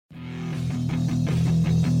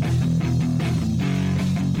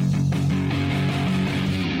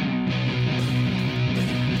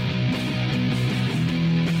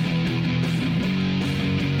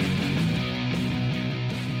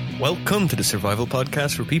Welcome to the Survival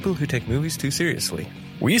Podcast for people who take movies too seriously.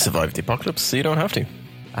 We survived the apocalypse, so you don't have to.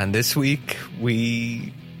 And this week,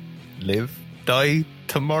 we live, die,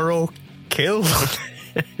 tomorrow, kill.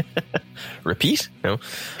 Repeat? No.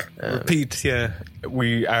 Repeat, yeah.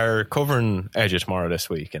 We are covering Edge of Tomorrow this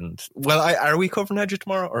week. And, well, are we covering Edge of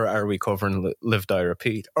Tomorrow, or are we covering Live, Die,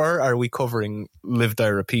 Repeat? Or are we covering Live, Die,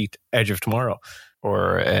 Repeat, Edge of Tomorrow?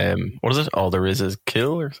 Or what is it? All There Is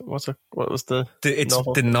Kill? Or what was the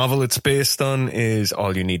novel? The novel it's based on is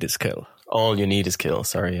All You Need Is Kill. All You Need Is Kill.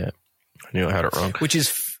 Sorry, yeah. I knew I had it wrong. Which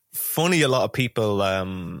is funny. A lot of people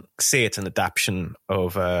say it's an adaptation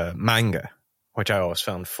of manga, which I always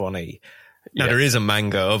found funny. Now, there is a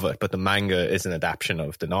manga of it, but the manga is an adaptation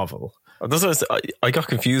of the novel. I got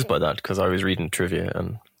confused by that because I was reading trivia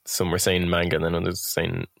and some were saying manga and then others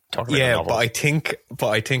saying talking about the novel. but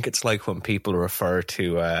I think it's like when people refer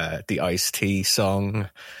to the Ice-T song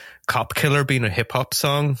Cop Killer being a hip hop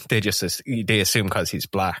song, they assume because he's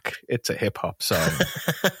black it's a hip hop song.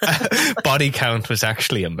 Body Count was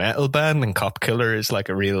actually a metal band, and Cop Killer is like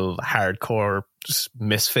a real hardcore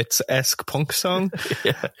Misfits-esque punk song.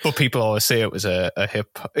 Yeah. But people always say it was a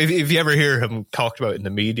hip. If you ever hear him talked about in the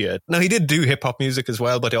media, now he did do hip hop music as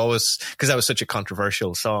well, but because that was such a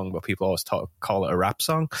controversial song, but people always call it a rap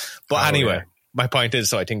song. But anyway. Yeah. My point is,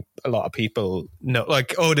 so I think a lot of people know,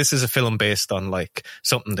 like, oh, this is a film based on like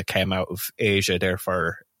something that came out of Asia,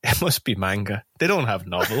 therefore it must be manga. They don't have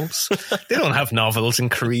novels. They don't have novels in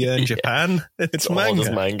Korea and Japan. It's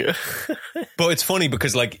manga. But it's funny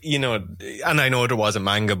because, like, you know, and I know there was a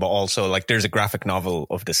manga, but also like there's a graphic novel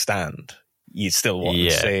of The Stand. You still want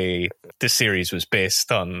to say the series was based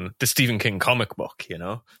on the Stephen King comic book, you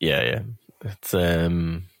know? Yeah.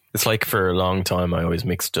 It's like for a long time I always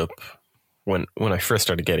mixed up. When I first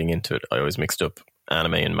started getting into it, I always mixed up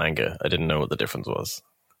anime and manga. I didn't know what the difference was.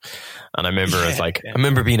 And I remember I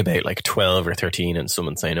remember being about like 12 or 13 and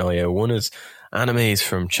someone saying, oh yeah, one is animes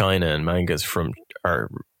from China and animes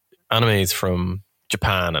from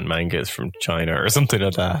Japan and mangas from China or something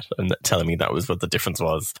like that. And telling me that was what the difference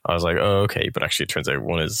was. I was like, oh, okay. But actually it turns out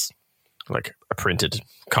one is like a printed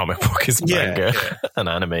comic book is manga and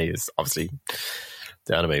anime is obviously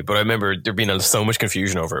the anime. But I remember there being so much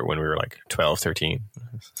confusion over it when we were like 12, 13.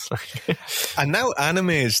 And now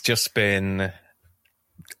anime just means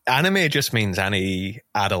any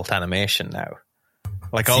adult animation now.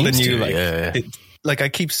 Like all the new, like I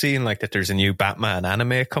keep seeing like that there's a new Batman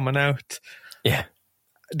anime coming out. Yeah.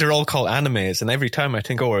 They're all called animes. And every time I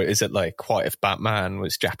think, oh, is it like, what if Batman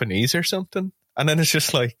was Japanese or something? And then it's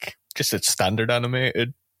just like, a standard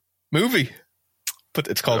animated movie. But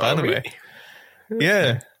it's called anime. Really?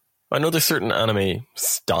 Yeah. I know there's certain anime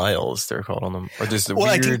styles they're called on them. Or there's the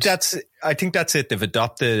weird... I think that's it. They've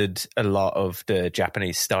adopted a lot of the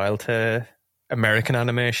Japanese style to American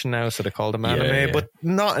animation now, so they call them anime, but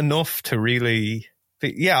not enough to really...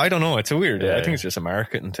 I don't know. It's a weird... I think it's just a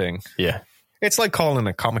marketing thing. Yeah. It's like calling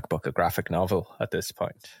a comic book a graphic novel at this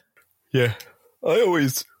point. Yeah. I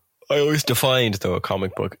always defined, though, a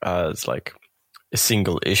comic book as like a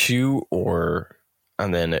single issue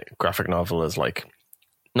and then a graphic novel is like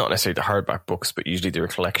not necessarily the hardback books, but usually they're a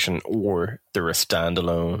collection or they're a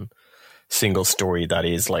standalone single story that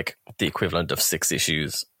is like the equivalent of 6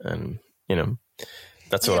 issues. And, you know,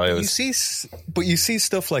 that's what I always... You see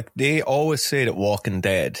stuff like they always say that Walking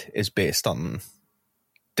Dead is based on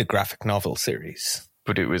the graphic novel series.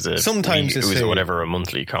 But it was a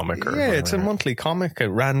monthly comic. Or whatever. It's a monthly comic. It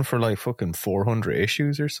ran for like fucking 400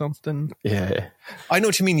 issues or something. Yeah. I know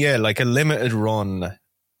what you mean. Yeah, like a limited run.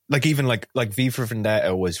 Like even like V for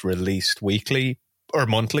Vendetta was released weekly or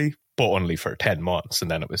monthly, but only for 10 months. And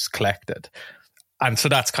then it was collected. And so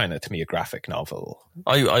that's kind of, to me, a graphic novel.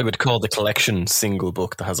 I would call the collection single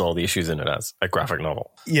book that has all the issues in it as a graphic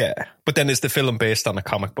novel. Yeah. But then is the film based on a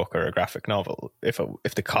comic book or a graphic novel? If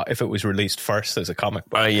it was released first as a comic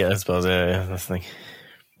book? Yeah, I suppose. Yeah, that's the thing.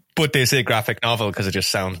 But they say graphic novel because it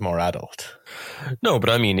just sounds more adult. No,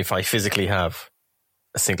 but I mean, if I physically have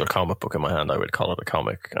a single comic book in my hand, I would call it a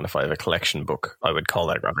comic. And if I have a collection book, I would call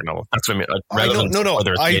that a graphic novel. That's what I mean.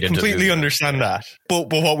 I completely understand that. But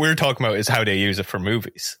what we're talking about is how they use it for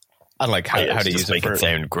movies. And like how they use it for... it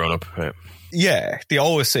sound grown up. Yeah, they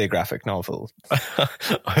always say graphic novel.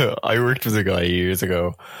 I worked with a guy years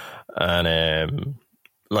ago and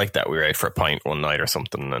like that we were out for a pint one night or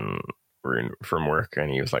something and we're in from work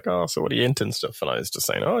and he was like, oh, so what are you into and stuff? And I was just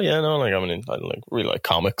saying, oh yeah, no, like I like really like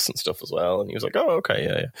comics and stuff as well. And he was like, oh, okay,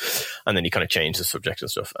 yeah. And then he kind of changed the subject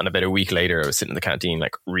and stuff. And about a week later, I was sitting in the canteen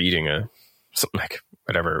like reading something like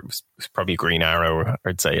whatever, it was probably Green Arrow,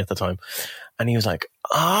 I'd say at the time. And he was like,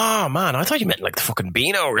 oh man, I thought you meant like the fucking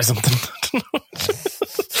Beano or something.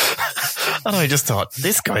 And I just thought,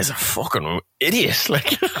 this guy's a fucking idiot.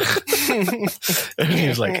 Like, and he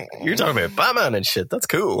was like, you're talking about Batman and shit. That's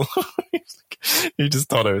cool. He just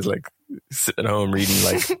thought I was like sitting at home reading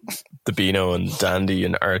like the Beano and Dandy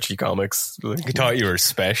and Archie comics. Like, He thought you were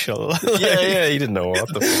special. yeah, he didn't know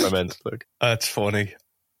what the fuck I meant. Like, That's funny.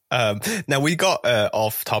 Now we got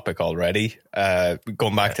off topic already.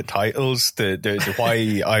 Going back to titles, the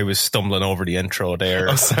why I was stumbling over the intro there.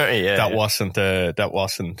 oh, sorry, yeah. that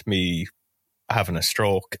wasn't me having a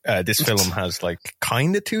stroke. This film has like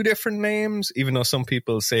kind of two different names, even though some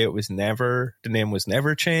people say the name was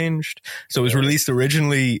never changed. So it was released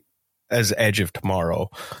originally as Edge of Tomorrow.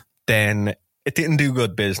 Then it didn't do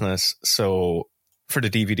good business. So for the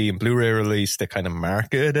DVD and Blu-ray release, they kind of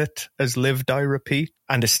marketed it as Live, Die, Repeat.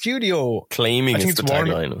 And the studio Claiming I think it's the it's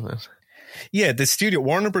Warner- tagline of it. Yeah, the studio,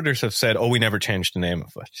 Warner Brothers have said, we never changed the name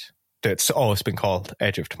of it. It's always been called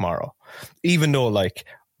Edge of Tomorrow. Even though, like,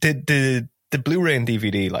 the Blu-ray and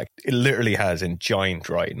DVD, like, it literally has in giant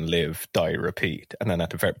writing, Live, Die, Repeat. And then at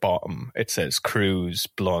the very bottom, it says Cruise,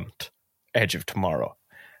 Blunt, Edge of Tomorrow.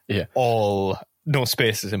 Yeah. All, no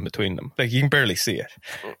spaces in between them. Like, you can barely see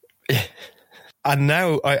it. And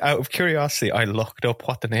now, out of curiosity, I looked up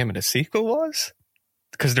what the name of the sequel was.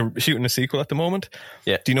 Because they're shooting a sequel at the moment.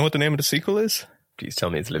 Yeah. Do you know what the name of the sequel is? Please tell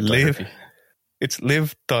me it's Live, Die, Repeat. It's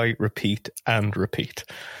Live, Die, Repeat, and Repeat.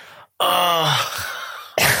 Oh,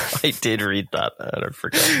 I did read that and I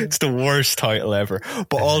forgot. It's the worst title ever.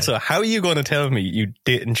 But also, how are you going to tell me you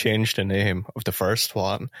didn't change the name of the first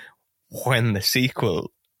one when the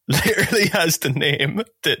sequel literally has the name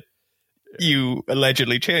that you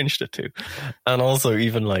allegedly changed it to? And also,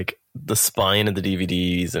 even like the spine of the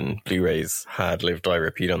DVDs and Blu-rays had Live, Die,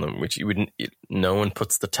 Repeat on them, which you wouldn't. No one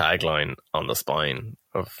puts the tagline on the spine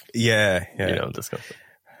of Yeah. you know this kind of thing.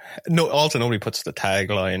 No, also nobody puts the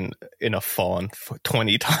tagline in a font for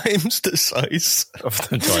 20 times the size Of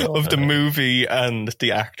the title. of the movie and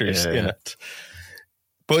the actors in it.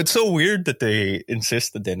 But it's so weird that they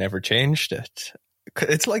insisted they never changed it.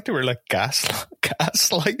 It's like they were like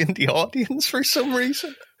gaslighting the audience for some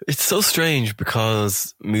reason. It's so strange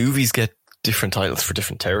because movies get different titles for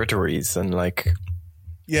different territories, and like,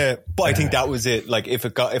 Yeah, but I think that was it. Like, if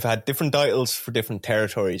it had different titles for different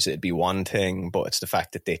territories, it'd be one thing. But it's the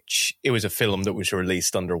fact that it was a film that was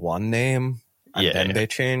released under one name, and then they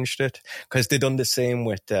changed it, because they done the same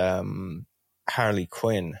with Harley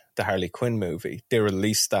Quinn, the Harley Quinn movie. They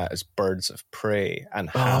released that as Birds of Prey, and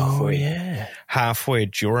halfway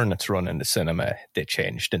during its run in the cinema, they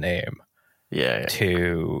changed the name.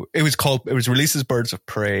 To it was released as Birds of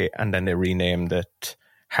Prey, and then they renamed it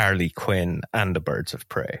Harley Quinn and the Birds of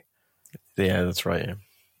Prey. Yeah, that's right. Yeah.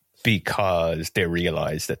 Because they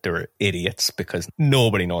realized that they were idiots, because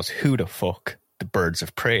nobody knows who the fuck the Birds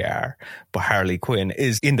of Prey are, but Harley Quinn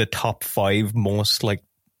is in the top 5 most like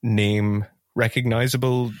name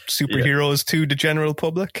recognizable superheroes to the general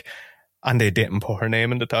public, and they didn't put her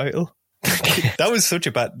name in the title. That was such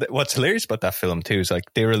a bad. What's hilarious about that film too is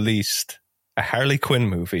like they released a Harley Quinn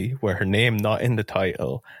movie where her name not in the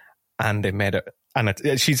title, and they made it. And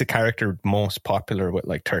she's a character most popular with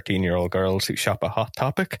like 13-year-old girls who shop at Hot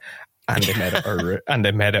Topic, and they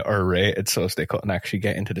made it R-rated so they couldn't actually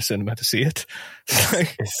get into the cinema to see it.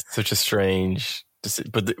 It's such a strange.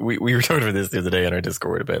 But we were talking about this the other day on our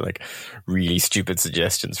Discord about like really stupid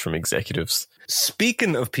suggestions from executives.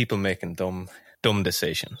 Speaking of people making dumb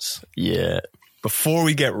decisions, before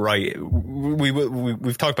we get right,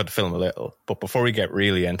 we've talked about the film a little, but before we get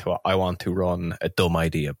really into it, I want to run a dumb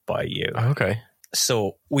idea by you. Okay.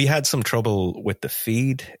 So we had some trouble with the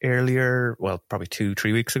feed earlier, well, probably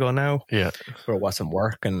 2-3 weeks ago now. Yeah. Where it wasn't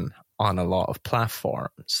working on a lot of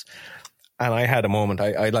platforms. And I had a moment,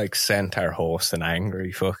 I like sent our host an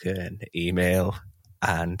angry fucking email.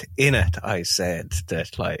 And in it, I said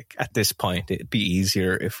that like at this point, it'd be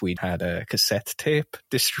easier if we had a cassette tape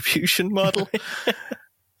distribution model.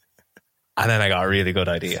 And then I got a really good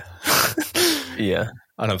idea. Yeah.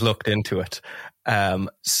 And I've looked into it.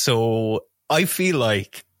 So I feel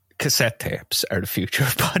like cassette tapes are the future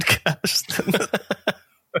of podcasting.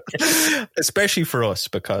 Especially for us,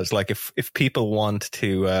 because like if people want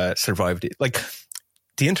to survive, the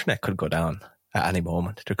internet could go down at any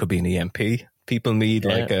moment. There could be an EMP. People need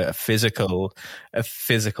like a physical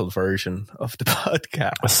version of the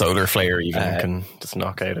podcast. A solar flare even can just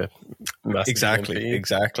knock out a massive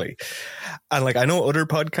Exactly. And like I know other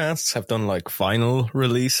podcasts have done like vinyl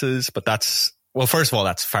releases, but first of all,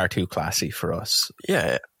 that's far too classy for us.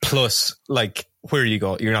 Yeah. Plus, like where you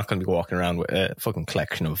go, you're not going to be walking around with a fucking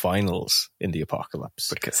collection of vinyls in the apocalypse.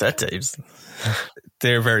 But cassette tapes,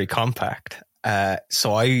 they're very compact.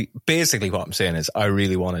 So I basically what I'm saying is I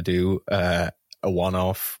really want to do a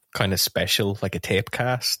one-off kind of special, like a tape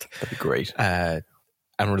cast. That'd be great. And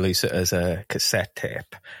release it as a cassette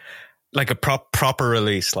tape. Like a proper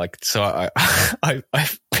release. Like, so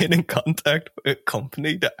I've been in contact with a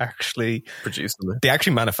company that actually produce them. They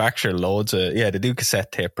actually manufacture loads of, they do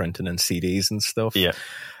cassette tape printing and CDs and stuff. Yeah.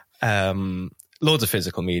 Loads of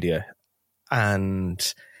physical media.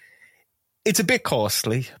 And it's a bit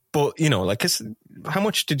costly, but you know, like, how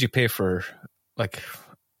much did you pay for like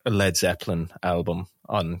a Led Zeppelin album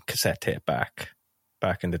on cassette tape back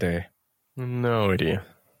in the day? No idea.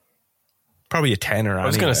 Probably a tenner. I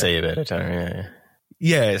was going to say about a tenner.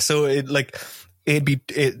 Yeah. So it'd be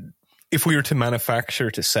if we were to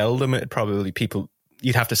manufacture to sell them, it'd probably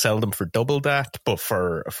you'd have to sell them for double that, but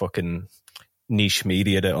for a fucking niche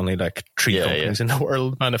media that only like 3 companies in the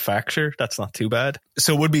world manufacture, that's not too bad.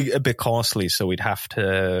 So it would be a bit costly. So we'd have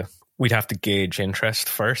to gauge interest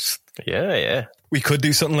first. Yeah. We could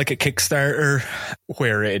do something like a Kickstarter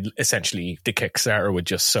where the Kickstarter would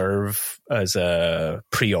just serve as a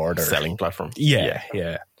pre-order selling platform.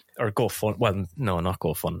 Yeah. Or GoFundMe. Well, no, not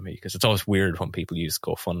GoFundMe, because it's always weird when people use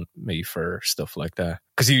GoFundMe for stuff like that.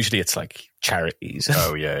 Because usually it's like charities.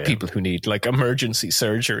 Oh, yeah. People who need like emergency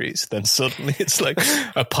surgeries. Then suddenly it's like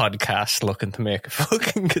a podcast looking to make a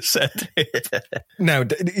fucking cassette tape. Now,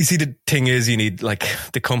 you see, the thing is, you need like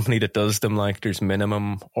the company that does them, like there's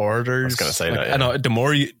minimum orders. I was going to say like, that, yeah. And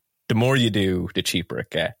the more you do, the cheaper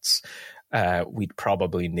it gets. We'd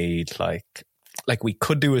probably need like we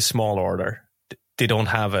could do a small order. They don't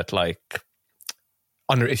have it like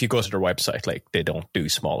if you go to their website, like they don't do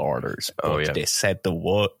small orders. But they said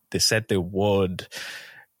they would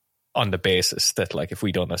on the basis that like if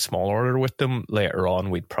we done a small order with them later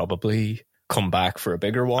on, we'd probably come back for a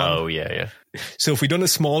bigger one. Oh yeah. So if we done a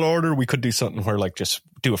small order, we could do something where like just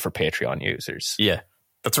do it for Patreon users. Yeah.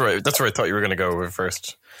 That's right. That's where I thought you were going to go with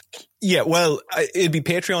first. Yeah, well, it'd be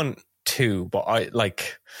Patreon too, but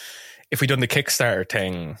if we done the Kickstarter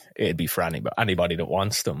thing, it'd be for anybody that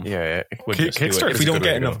wants them. Yeah. Kickstarter. If we don't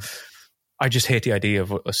get enough, I just hate the idea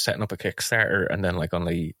of us setting up a Kickstarter and then like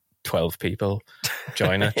only 12 people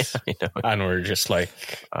join it, and we're just like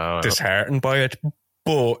disheartened by it.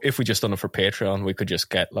 But if we just done it for Patreon, we could just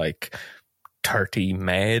get like 30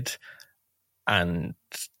 made, and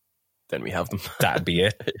then we have them. That'd be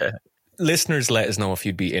it. Yeah. Listeners, let us know if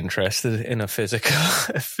you'd be interested in a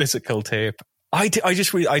physical tape. I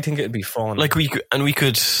think it'd be fun. Like we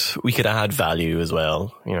could add value as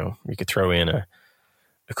well. You know, we could throw in a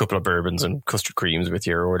couple of bourbons and custard creams with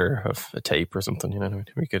your order of a tape or something. You know,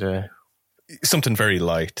 we could something very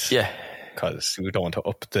light. Yeah, because we don't want to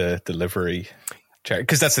up the delivery.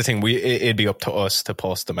 Because that's the thing. It'd be up to us to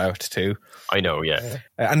post them out too. I know. Yeah,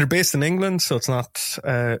 and they're based in England, so it's not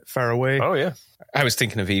far away. Oh yeah. I was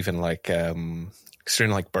thinking of even like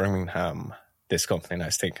considering like Birmingham. This company, and I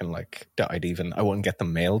was thinking like that I wouldn't get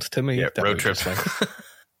them mailed to me. Yeah, road trip.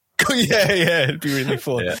 Yeah, it'd be really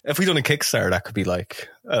fun. Yeah. If we done a Kickstarter, that could be like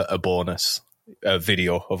a bonus, a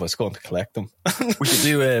video of us going to collect them.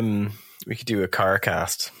 We could do a car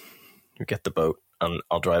cast. We get the boat, and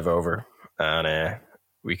I'll drive over, and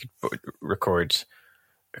we could record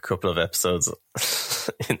a couple of episodes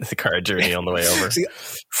in the car journey on the way over. See,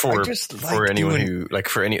 for anyone who like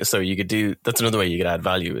so you could do, that's another way you could add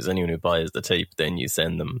value, is anyone who buys the tape, then you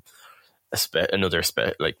send them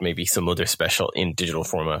like maybe some other special in digital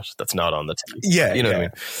format that's not on the tape. Yeah, you know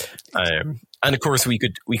what I mean. And of course we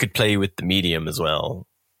could play with the medium as well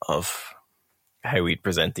of how we'd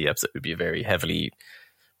present the episode. It would be very heavily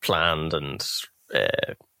planned and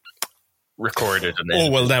recorded. And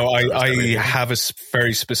then now I have a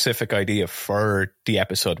very specific idea for the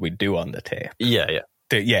episode we do on the tape. Yeah.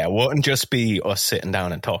 It wouldn't just be us sitting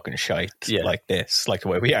down and talking shite like this, like the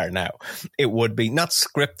way we are now. It would be not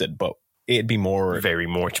scripted, but it'd be very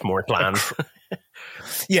much more planned.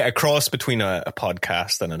 A cross between a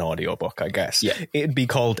podcast and an audiobook, I guess. Yeah. It'd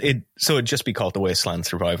just be called The Wasteland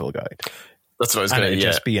Survival Guide. That's what I was going to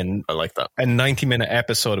just be I like that. A 90-minute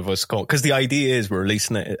episode of us going, because the idea is we're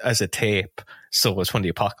releasing it as a tape, so it's when the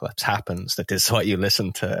apocalypse happens that this is what you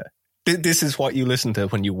listen to. This is what you listen to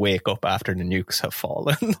when you wake up after the nukes have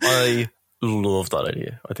fallen. I love that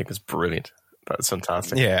idea. I think it's brilliant. That's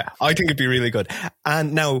fantastic. Yeah, I think it'd be really good.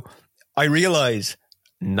 And now I realize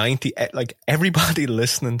everybody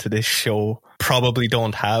listening to this show probably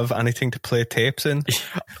don't have anything to play tapes in.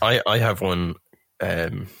 I have one.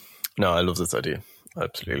 No, I love this idea. I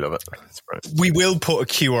absolutely love it. It's brilliant. We will put a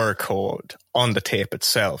QR code on the tape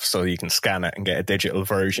itself so you can scan it and get a digital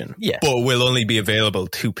version. Yeah. But it will only be available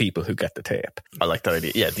to people who get the tape. I like that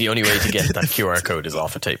idea. Yeah, the only way to get that QR code is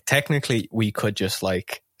off a tape. Technically, we could just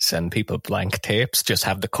like send people blank tapes, just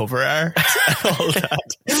have the cover art and all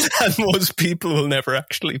that. And most people will never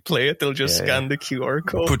actually play it. They'll just scan the QR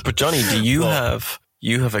code. But Johnny, do you have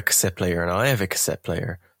a cassette player and I have a cassette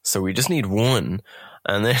player. So we just need one.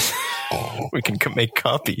 And then we can make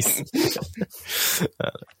copies.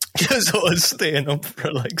 Just us staying up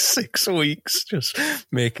for like 6 weeks, just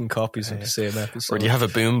making copies of the same episode. Or do you have a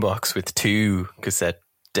boombox with 2 cassette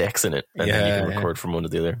decks in it, and then you can record from one to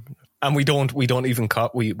the other? And we don't even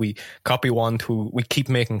we copy one to, we keep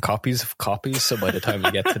making copies of copies. So by the time we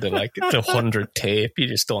get to the 100th tape, you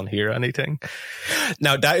just don't hear anything.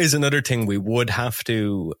 Now that is another thing we would have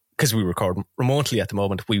to, because we record remotely at the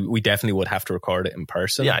moment, we definitely would have to record it in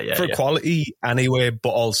person for quality anyway, but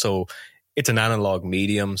also it's an analog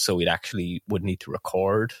medium, so we'd actually would need to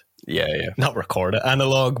record. Not record it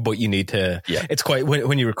analog, but you need to, it's quite,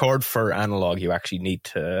 when you record for analog, you actually need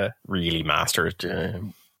to really master it.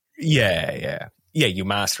 You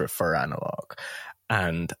master it for analog.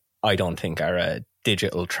 And I don't think our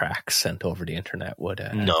digital tracks sent over the internet would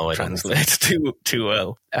translate too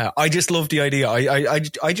well. I just love the idea.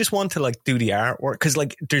 I just want to like do the artwork, because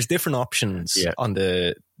like there's different options on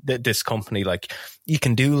this company. Like you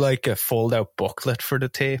can do like a fold out booklet for the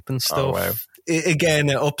tape and stuff. Oh, wow.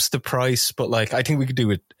 Again, it ups the price, but like I think we could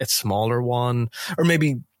do a smaller one, or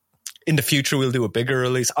maybe in the future we'll do a bigger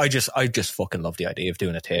release. I just fucking love the idea of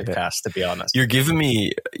doing a tape cast, to be honest. You're giving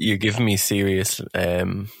me serious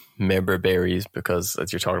member berries, because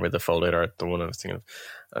as you're talking about the fold-out art, the one I was thinking of,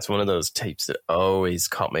 that's one of those tapes that always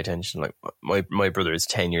caught my attention. Like my brother is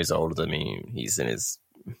 10 years older than me. He's in his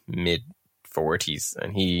mid 40s,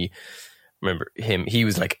 and he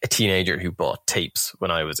was like a teenager who bought tapes when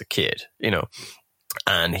I was a kid,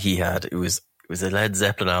 and he had, it was a Led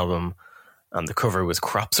Zeppelin album, and the cover was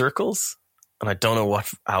crop circles. And I don't know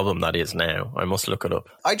what album that is now. I must look it up.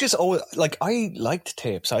 I just always, like, I liked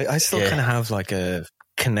tapes. I still kind of have like a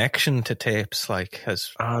connection to tapes. Like, there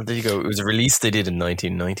you go. It was a release they did in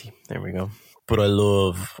 1990. There we go. But I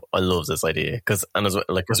love this idea, because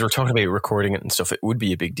we're talking about recording it and stuff, it would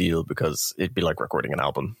be a big deal, because it'd be like recording an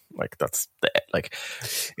album. Like that's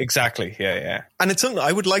exactly. Yeah. And it's something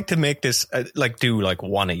I would like to make this do like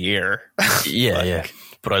one a year. Yeah.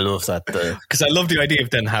 But I love that, because I love the idea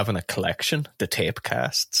of then having a collection, the tape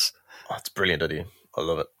casts. Oh, it's a brilliant idea. I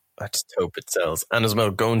love it. I just hope it sells. And as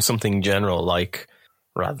well, going something general, like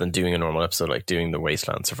rather than doing a normal episode, like doing the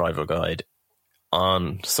Wasteland Survival Guide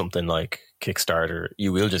on something like Kickstarter,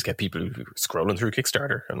 you will just get people scrolling through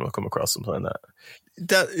Kickstarter and will come across something like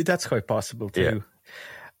that. That's quite possible too.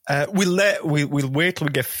 We'll wait till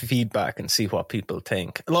we get feedback and see what people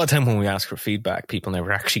think. A lot of time when we ask for feedback, people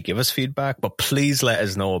never actually give us feedback, but please let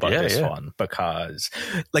us know about this one, because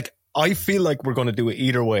like I feel like we're going to do it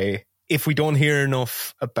either way. If we don't hear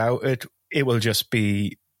enough about it, it will just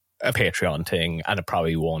be a Patreon thing, and it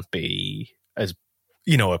probably won't be as,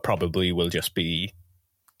 it probably will just be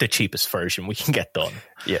the cheapest version we can get done.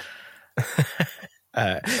 Yeah.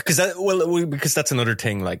 Because that's another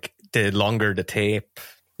thing, like the longer the tape,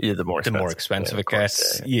 the more expensive it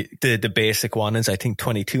gets. The basic one is, I think,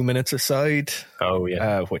 22 minutes a side. Oh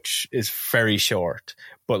yeah. Which is very short.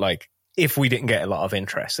 But like, if we didn't get a lot of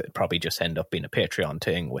interest, it'd probably just end up being a Patreon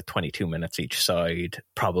thing with 22 minutes each side.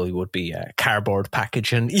 Probably would be a cardboard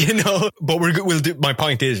packaging, But we'll do. My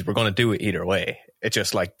point is, we're going to do it either way. It's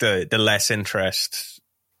just like the less interest,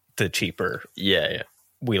 the cheaper. Yeah.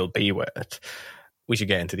 We'll be with it. We should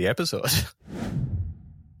get into the episode.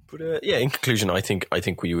 But in conclusion, I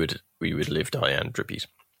think we would live, die, and repeat.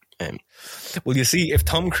 Well, you see, if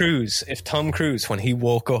Tom Cruise, when he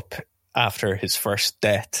woke up after his first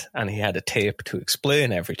death and he had a tape to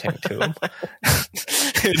explain everything to him,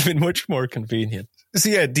 it'd have been much more convenient. So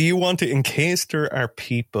yeah, do you want to, in case there are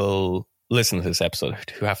people listening to this episode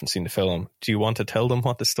who haven't seen the film, do you want to tell them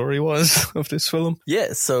what the story was of this film?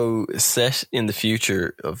 Yeah, so set in the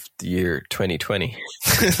future of the year 2020,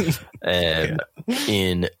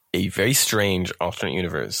 in a very strange alternate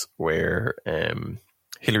universe where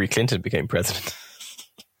Hillary Clinton became president.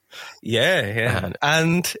 Yeah.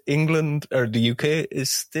 And England, or the UK, is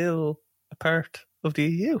still a part of the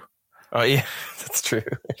EU. Oh yeah, that's true.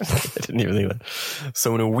 I didn't even think of that.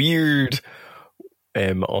 So in a weird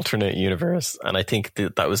alternate universe, and I think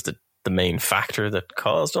that was the main factor that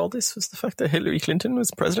caused all this, was the fact that Hillary Clinton was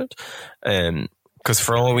president. Because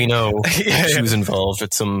for all we know, she was involved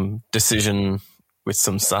with some decision with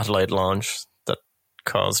some satellite launch that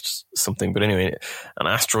caused something. But anyway, an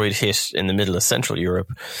asteroid hit in the middle of Central Europe,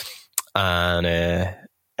 and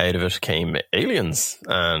out of it came aliens,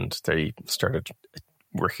 and they started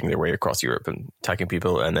working their way across Europe and attacking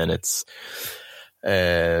people. And then it's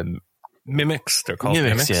mimics. They're called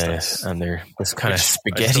mimics. Yeah. And they're this kind of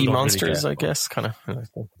spaghetti monsters, really, I guess. Kind of.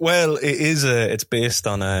 Well, it is it's based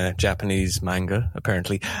on a Japanese manga,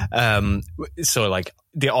 apparently. So like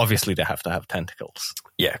they have to have tentacles.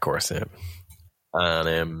 Yeah, of course. Yeah.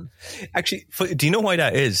 And actually, do you know why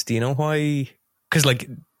that is? Do you know why? Because like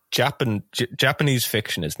Japanese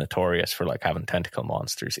fiction is notorious for like having tentacle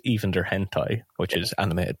monsters. Even their hentai, which is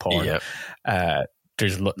animated porn. Yeah.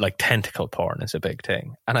 There's like tentacle porn is a big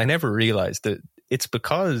thing. And I never realized that it's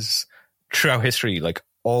because throughout history, like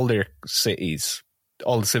all their cities,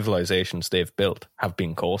 all the civilizations they've built have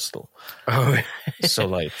been coastal. Oh, so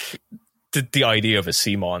like the idea of a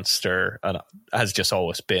sea monster has just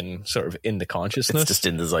always been sort of in the consciousness. It's just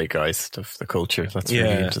in the zeitgeist of the culture. That's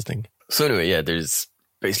really interesting. So anyway, yeah, there's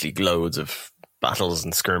basically loads of battles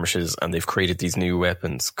and skirmishes, and they've created these new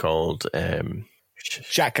weapons called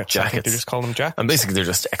jackets. I think they just call them jackets. And basically they're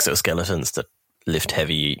just exoskeletons that lift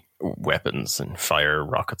heavy weapons and fire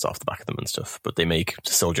rockets off the back of them and stuff. But they make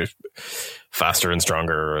the soldiers faster and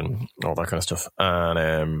stronger and all that kind of stuff.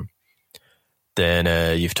 And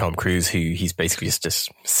then you've Tom Cruise, who he's basically just this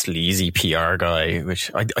sleazy PR guy,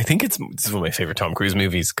 which I think it's one of my favorite Tom Cruise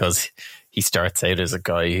movies, because he starts out as a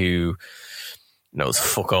guy who knows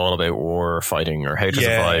fuck all about war or fighting or how to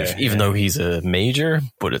survive, even though he's a major.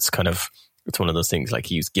 But it's one of those things, like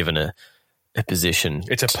he's given a position.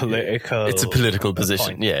 It's a political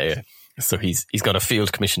position. Point. Yeah. So he's got a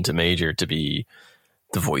field commission to major to be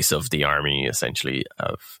the voice of the army, essentially.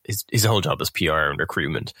 Of his whole job is PR and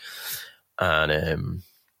recruitment. And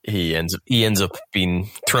he ends up being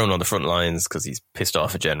thrown on the front lines because he's pissed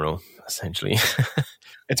off a general, essentially.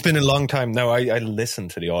 It's been a long time now. I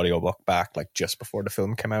listened to the audiobook back like just before the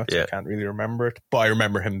film came out, so yeah. I can't really remember it. But I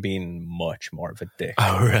remember him being much more of a dick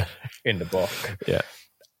in the book. Yeah.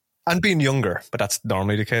 And being younger, but that's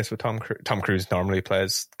normally the case with Tom Cruise. Tom Cruise normally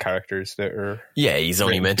plays characters that are he's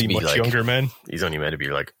only meant to be much like younger men. He's only meant to be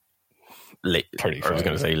like late 35. I was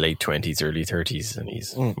going to say late 20s, early 30s, and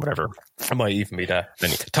he's whatever. It might even be that.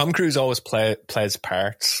 Tom Cruise always plays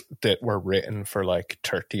parts that were written for like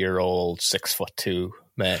 30-year-old 6'2"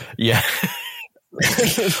 men. Yeah.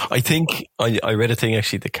 I think I read a thing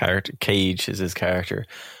actually. The character Cage is his character.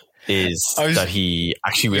 That he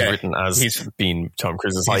actually was written as he's being Tom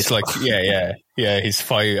Cruise's height. Like he's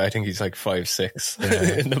 5. I think he's like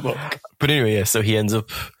 5'6" in the book. But anyway, so he ends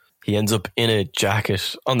up in a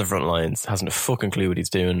jacket on the front lines, hasn't a fucking clue what he's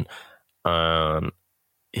doing.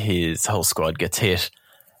 His whole squad gets hit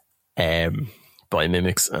by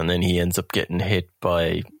mimics, and then he ends up getting hit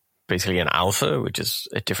by basically an alpha, which is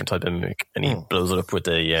a different type of mimic, and he blows it up with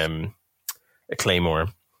a claymore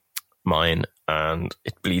mine, and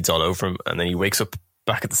it bleeds all over him. And then he wakes up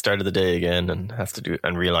back at the start of the day again and has to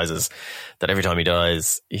and realizes that every time he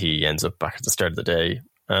dies, he ends up back at the start of the day.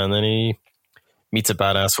 And then he meets a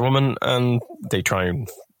badass woman, and they try and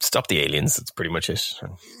stop the aliens. That's pretty much it.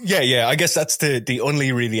 Yeah. I guess that's the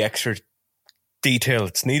only really extra detail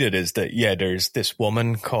that's needed is that, there's this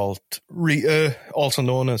woman called Rita, also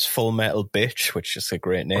known as Full Metal Bitch, which is a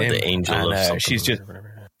great name. Or the Angel of something.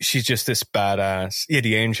 She's just this badass. Yeah,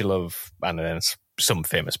 the Angel of, and then it's some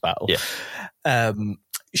famous battle. Yeah.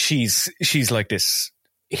 She's like this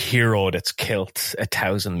hero that's killed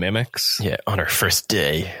 1,000 mimics. Yeah, on her first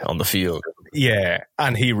day on the field. Yeah,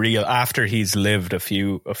 and after he's lived a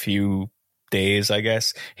few days, I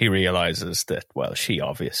guess, he realizes that, well, she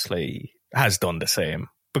obviously has done the same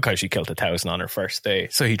because she killed 1,000 on her first day.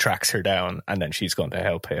 So he tracks her down, and then she's going to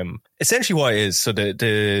help him. Essentially, what it is, so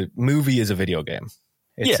the movie is a video game.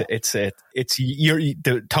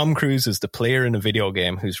 Tom Cruise is the player in a video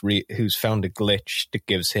game who's found a glitch that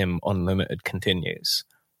gives him unlimited continues.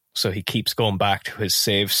 So he keeps going back to his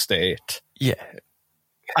save state. Yeah.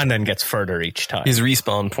 And then gets further each time. His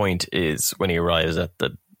respawn point is when he arrives at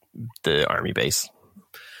the army base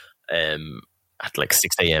at like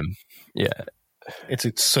 6 a.m. Yeah.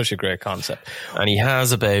 It's such a great concept. And he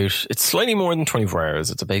has it's slightly more than 24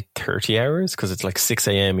 hours. It's about 30 hours because it's like 6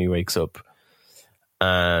 a.m. he wakes up.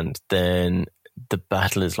 And then the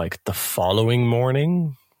battle is like the following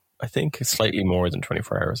morning, I think. It's slightly more than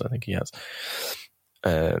 24 hours, I think he has.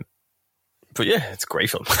 But yeah, it's a great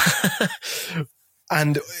film.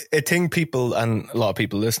 And I think a lot of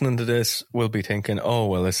people listening to this will be thinking, oh,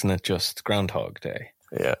 well, isn't it just Groundhog Day?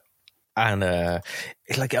 Yeah. And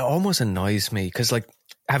it almost annoys me because, like,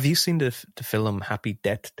 have you seen the film Happy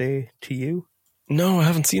Death Day to You? No, I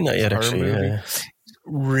haven't seen that yet, actually. Yeah.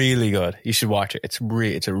 really good. You should watch it.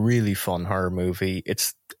 It's a really fun horror movie.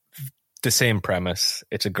 It's the same premise.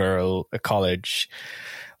 It's a girl, a college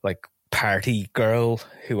like party girl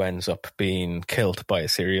who ends up being killed by a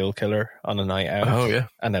serial killer on a night out. Oh yeah.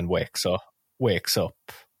 And then wakes up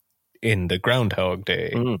in the Groundhog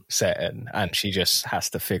Day setting, and she just has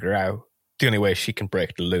to figure out, the only way she can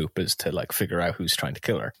break the loop is to like figure out who's trying to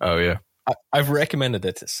kill her. Oh yeah. I've recommended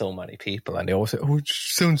it to so many people, and they always say, "Oh, it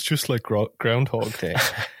sounds just like Groundhog Day,"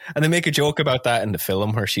 and they make a joke about that in the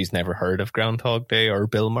film where she's never heard of Groundhog Day or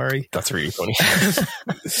Bill Murray. That's really funny.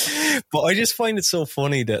 But I just find it so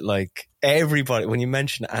funny that like everybody, when you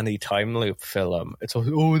mention any time loop film, it's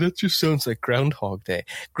always, "Oh, that just sounds like Groundhog Day."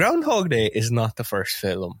 Groundhog Day is not the first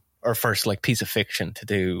film or first like piece of fiction to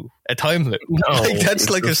do a time loop. No, like,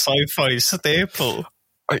 that's like a sci-fi staple.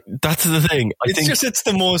 That's the thing. It's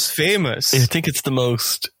the most famous. I think it's the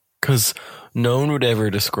most, because no one would ever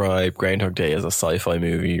describe Groundhog Day as a sci-fi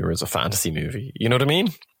movie or as a fantasy movie. You know what I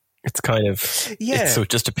mean? It's kind of, so it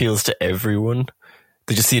just appeals to everyone.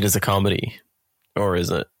 They just see it as a comedy, or is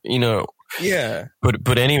it? You know? Yeah.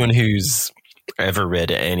 But anyone who's ever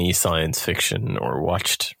read any science fiction or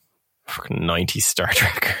watched 90s Star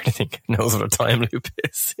Trek or anything knows what a time loop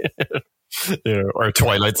is. Or a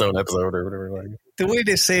Twilight Zone episode or whatever. Like, the way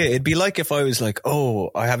they say it, it'd be like if I was like, "Oh,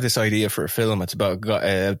 I have this idea for a film. It's about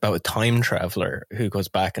a time traveler who goes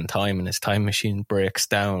back in time and his time machine breaks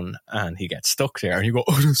down and he gets stuck there." And you go,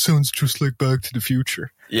 "Oh, that sounds just like Back to the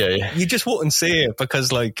Future." Yeah. You just wouldn't say it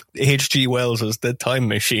because like H.G. Wells was the time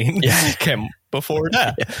machine came before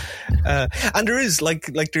that. And there is like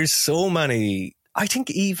there's so many. I think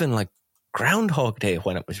even like Groundhog Day,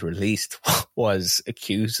 when it was released, was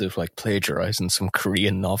accused of like plagiarizing some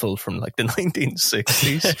Korean novel from like the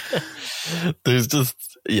 1960s. There's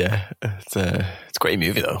just, it's a great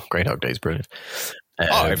movie though. Groundhog Day is brilliant.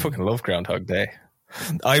 I fucking love Groundhog Day.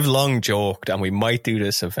 I've long joked, and we might do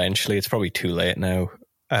this eventually. It's probably too late now,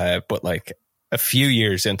 but like a few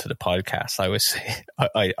years into the podcast, I was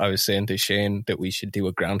saying to Shane that we should do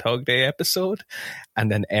a Groundhog Day episode, and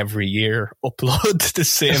then every year upload the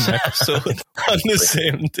same episode on the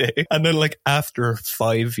same day, and then like after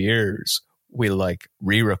 5 years we'll like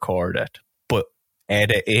re-record it, but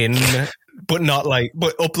edit in, but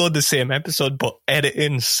upload the same episode, but edit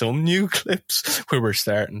in some new clips where we're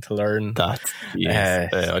starting to learn that.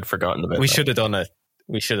 I'd forgotten about. We should have done it.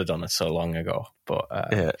 We should have done it so long ago, but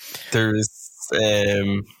there's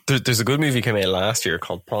a good movie came out last year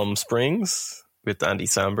called Palm Springs with Andy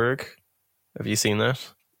Samberg. Have you seen that?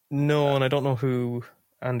 No, and I don't know who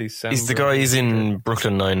Andy Samberg. He's the guy who's in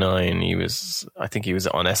Brooklyn Nine-Nine. I think he was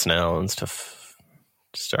on SNL and stuff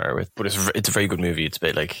to start with. But it's a very good movie. It's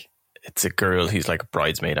about like, it's a girl who's like a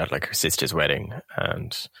bridesmaid at like her sister's wedding,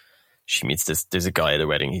 and she meets there's a guy at the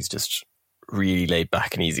wedding. He's just really laid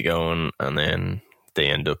back and easygoing, and then they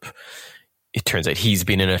end up, it turns out he's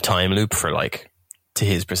been in a time loop for like, to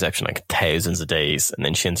his perception, like thousands of days, and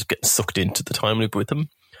then she ends up getting sucked into the time loop with him.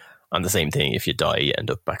 And the same thing, if you die, you end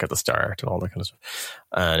up back at the start and all that kind of stuff.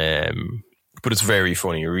 And but it's very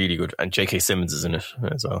funny, really good. And J.K. Simmons is in it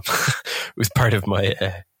as well. It was part of my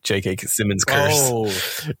J.K. Simmons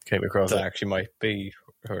curse. Came across that it. Actually might be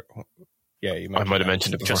her. Yeah, I might have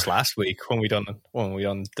mentioned it before. Just last week when we done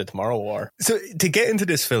the Tomorrow War. So to get into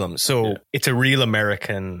this film, it's a real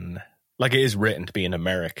American, like it is written to be an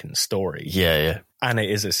American story. Yeah. And it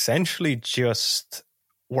is essentially just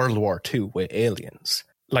World War II with aliens.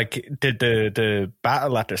 Like the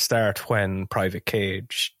battle at the start when Private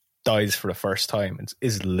Cage dies for the first time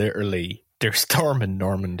is literally they're storming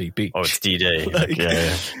Normandy Beach. Oh, it's D-Day.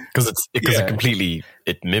 Because it completely,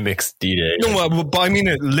 it mimics D-Day. No, but I mean,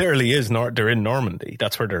 it literally is. They're in Normandy.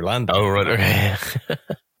 That's where they're landing. Oh, right. Okay.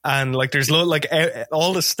 And like, there's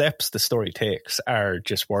all the steps the story takes are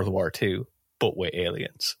just World War II, but with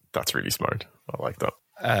aliens. That's really smart. I like that.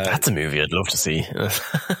 That's a movie I'd love to see.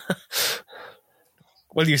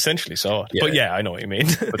 Well, you essentially saw it. Yeah. But yeah, I know what you mean.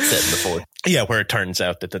 But set in the fort. Yeah, where it turns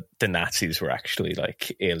out that the Nazis were actually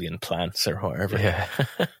like alien plants or whatever. Yeah.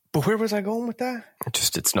 But where was I going with that?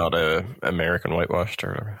 Just, it's not American whitewashed or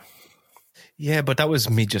whatever. Yeah, but that was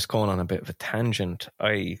me just going on a bit of a tangent.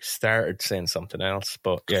 I started saying something else,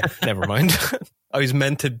 but yeah, never mind. I was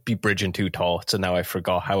meant to be bridging two thoughts, and now I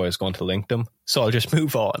forgot how I was going to link them. So I'll just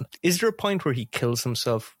move on. Is there a point where he kills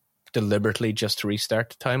himself deliberately just to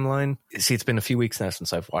restart the timeline? See, it's been a few weeks now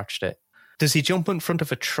since I've watched it. Does he jump in front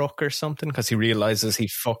of a truck or something because he realizes he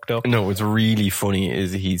fucked up? No, what's really funny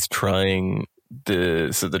is he's trying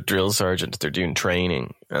the drill sergeant, they're doing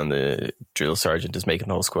training, and the drill sergeant is making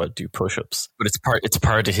the whole squad do push-ups. But it's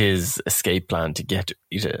part of his escape plan to get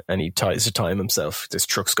to, and he tries to time himself. There's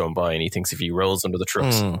trucks going by, and he thinks if he rolls under the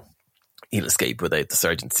trucks, he'll escape without the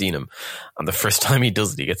sergeant seeing him. And the first time he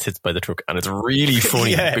does it, he gets hit by the truck, and it's really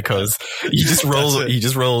funny because he just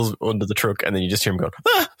rolls under the truck, and then you just hear him going,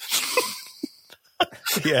 ah!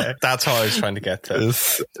 Yeah, that's how I was trying to get to.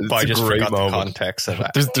 But I just forgot the context of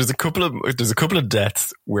that. There's a couple of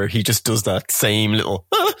deaths where he just does that same little.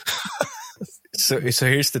 So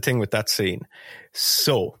here's the thing with that scene.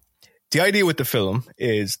 So the idea with the film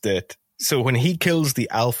is that when he kills the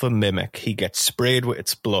alpha mimic, he gets sprayed with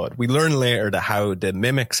its blood. We learn later that how the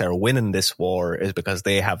mimics are winning this war is because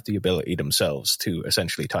they have the ability themselves to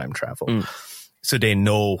essentially time travel. So they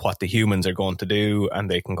know what the humans are going to do, and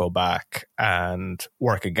they can go back and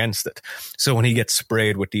work against it. So when he gets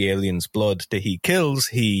sprayed with the alien's blood that he kills,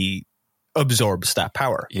 he absorbs that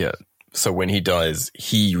power. Yeah. So when he dies,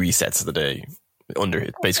 he resets the day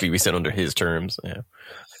basically reset under his terms. Yeah.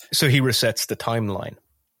 So he resets the timeline,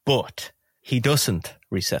 but he doesn't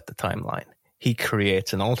reset the timeline. He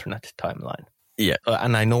creates an alternate timeline. Yeah.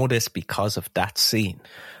 And I know this because of that scene.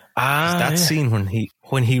 That scene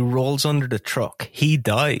when he rolls under the truck, he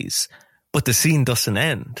dies, but the scene doesn't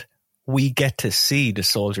end. We get to see the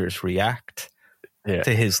soldiers react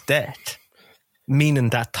to his death, meaning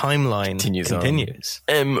that timeline continues.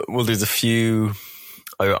 Well, there's a few.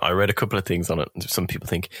 I read a couple of things on it. Some people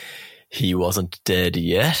think he wasn't dead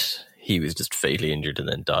yet. He was just fatally injured and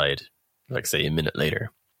then died, like say a minute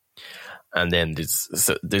later. And then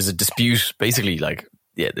there's a dispute, basically, like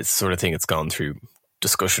this sort of thing. It's gone through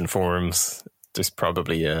discussion forums. There's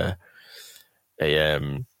probably well,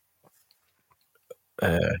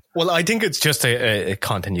 I think it's just a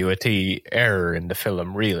continuity error in the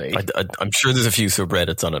film, really. I'm sure there's a few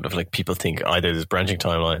subreddits on it of like people think either there's branching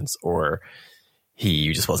timelines or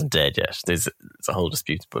he just wasn't dead yet. It's a whole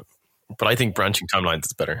dispute, but I think branching timelines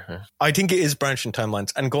is better. I think it is branching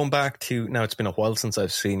timelines. And going back to, now it's been a while since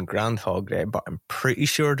I've seen Groundhog Day, but I'm pretty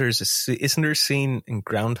sure isn't there a scene in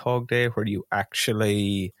Groundhog Day where you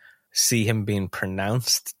actually see him being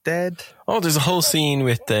pronounced dead? Oh, there's a whole scene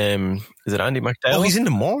with, is it Andy McDowell? Oh, he's in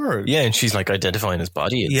the morgue. Yeah, and she's like identifying his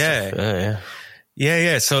body and stuff.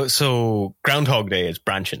 Yeah. So Groundhog Day is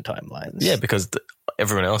branching timelines. Yeah, because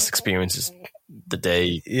everyone else experiences the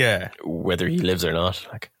day, whether he lives or not.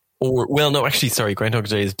 Groundhog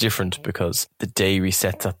Day is different because the day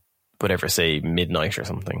resets at whatever, say midnight or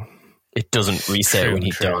something. It doesn't reset when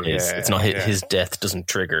he dies. Yeah, it's not his death doesn't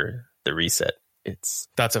trigger the reset.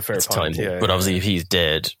 That's a fair point. But obviously, if he's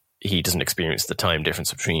dead, he doesn't experience the time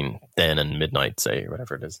difference between then and midnight, say, or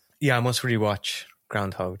whatever it is. Yeah, I must rewatch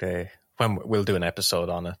Groundhog Day. When we'll do an episode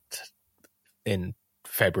on it in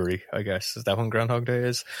February, I guess. Is that when Groundhog Day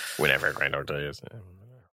is? Whenever Groundhog Day is.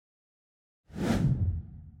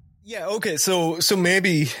 Yeah, okay, so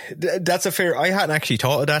maybe that's a fair... I hadn't actually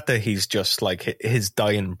thought of that he's just like his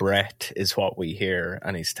dying breath is what we hear,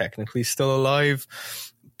 and he's technically still alive.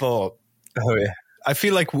 But I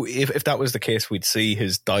feel like if that was the case, we'd see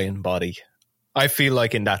his dying body. I feel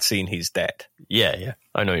like in that scene, he's dead. Yeah,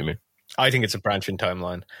 I know what you mean. I think it's a branching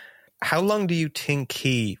timeline. How long do you think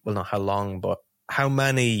well, not how long, but how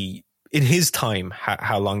many... In his time,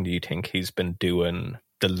 how long do you think he's been doing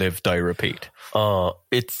the live, die, repeat?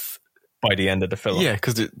 It's by the end of the film. Yeah,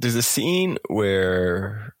 because there's a scene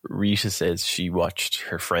where Rita says she watched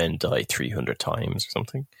her friend die 300 times or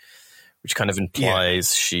something, which kind of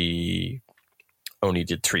implies she only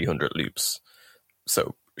did 300 loops.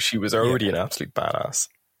 So she was already an absolute badass.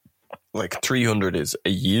 Like 300 is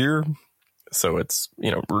a year. So it's,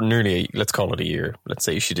 nearly, let's call it a year. Let's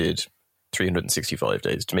say she did 365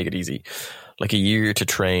 days to make it easy. Like a year to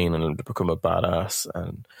train and to become a badass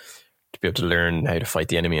and to be able to learn how to fight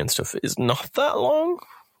the enemy and stuff is not that long,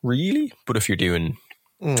 really. But if you're doing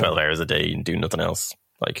 12 hours a day and doing nothing else,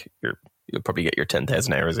 like you'll probably get your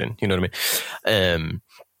 10,000 hours in. You know what I mean?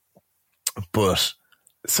 But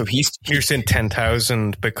so you're saying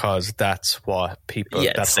 10,000 because that's what people.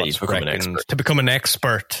 Yeah, that's what's reckoned. To become an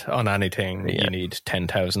expert on anything, you need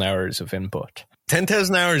 10,000 hours of input.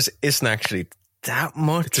 10,000 hours isn't actually that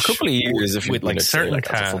much. It's a couple of years if you're with like certain like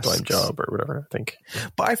tasks. a full-time job or whatever, I think.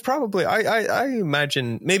 But I've probably, I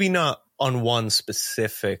imagine, maybe not on one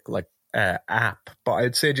specific like app, but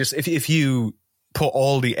I'd say just if you put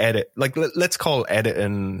all the let's call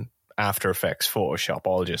editing, After Effects, Photoshop,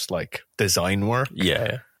 all just like design work.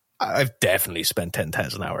 Yeah. I've definitely spent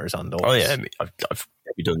 10,000 hours on those. Oh yeah, I've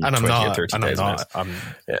done 20 or 30,000 hours.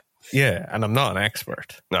 And I'm not an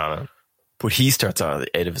expert. No. But he starts out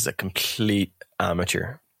as a complete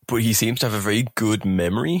amateur. but he seems to have a very good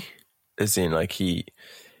memory, as in like he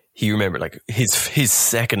remembered like his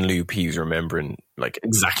second loop. He's remembering like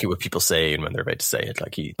exactly what people say and when they're about to say it.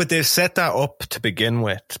 Like but they set that up to begin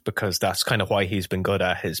with because that's kind of why he's been good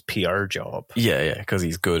at his PR job. Yeah, because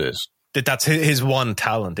he's good at. That's his one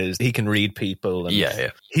talent, is he can read people.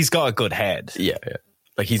 And he's got a good head. Yeah.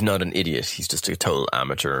 Like he's not an idiot. He's just a total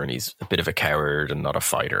amateur, and he's a bit of a coward and not a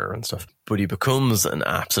fighter and stuff. But he becomes an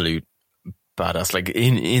absolute badass. Like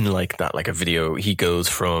in like that, like a video, he goes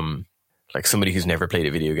from like somebody who's never played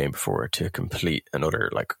a video game before to complete another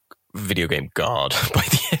like video game god by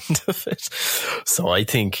the end of it. So I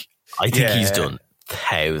think he's done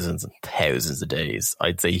thousands and thousands of days.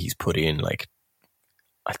 I'd say he's put in like,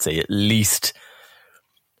 I'd say at least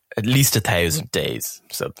 1,000 days.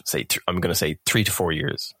 So say I'm going to say 3 to 4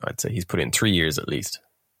 years. I'd say he's put in 3 years at least,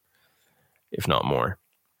 if not more.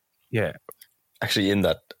 Yeah. Actually, in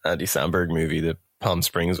that Andy Samberg movie, the Palm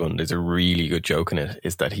Springs one, there's a really good joke in it.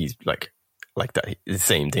 Is that he's like that? The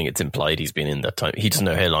same thing. It's implied he's been in that time. He doesn't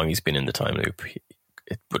know how long he's been in the time loop,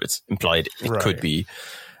 but it's implied it could be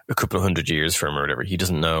a couple of 100 years from or whatever. He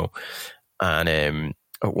doesn't know. And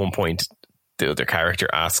at one point, the other character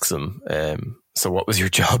asks him, so what was your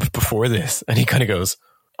job before this? And he kind of goes,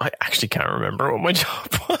 I actually can't remember what my job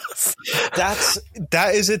was.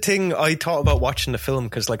 That is a thing I thought about watching the film,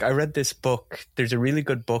 because like I read this book. There's a really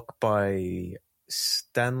good book by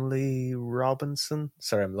Stanley Robinson.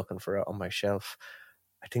 Sorry, I'm looking for it on my shelf.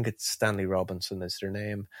 I think it's Stanley Robinson is their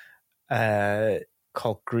name.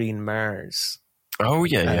 Called Green Mars. Oh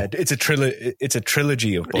yeah. It's a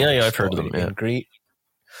trilogy of books. Yeah, I've heard of them. Yeah.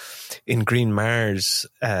 In Green Mars,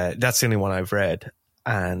 that's the only one I've read,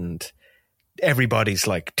 and everybody's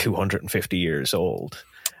like 250 years old.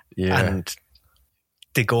 Yeah, and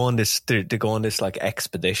they go on this like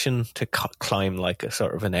expedition to climb like a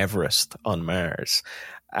sort of an Everest on Mars.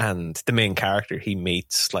 And the main character he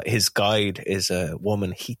meets, like his guide, is a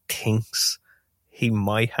woman he thinks he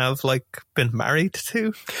might have like been married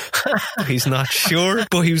to. He's not sure,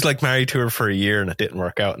 but he was like married to her for a year and it didn't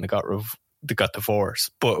work out, and they got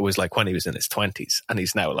divorced. But it was like when he was in his 20s, and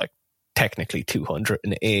he's now like technically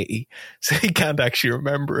 280, so he can't actually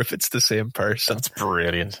remember if it's the same person. That's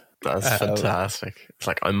brilliant. That's fantastic. It's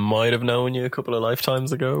like, I might have known you a couple of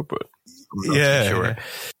lifetimes ago, but I'm not sure. Yeah.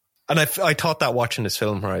 And I thought that watching this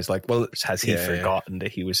film, where I was like, well, has he forgotten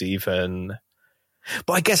that he was even...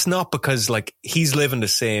 But I guess not, because like he's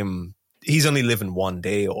only living one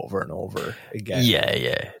day over and over again. Yeah,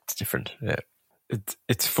 it's different. Yeah,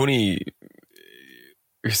 it's funny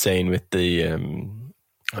you're saying with the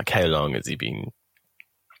like how long has he been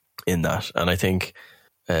in that? And I think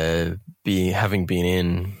having been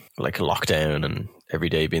in like a lockdown and every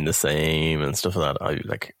day being the same and stuff like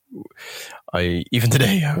that, I even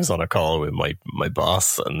today I was on a call with my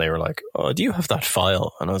boss, and they were like, "Oh, do you have that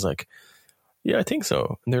file?" And I was like, "Yeah, I think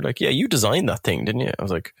so." And they're like, "Yeah, you designed that thing, didn't you?" I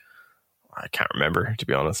was like, "I can't remember, to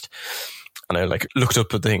be honest." And I like looked up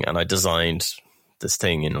the thing, and I designed this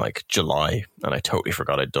thing in like July, and I totally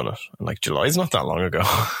forgot I'd done it. And like, July's not that long ago.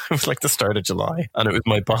 It was like the start of July, and it was,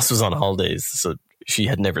 my boss was on holidays, so she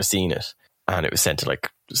had never seen it, and it was sent to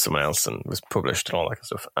like someone else and was published and all that kind of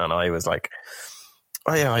stuff. And I was like,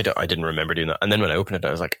 "Oh yeah, I didn't remember doing that." And then when I opened it,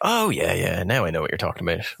 I was like, "Oh yeah, now I know what you're talking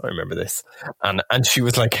about. I remember this." And she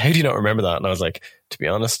was like, "How do you not remember that?" And I was like, "To be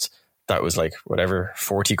honest, that was like whatever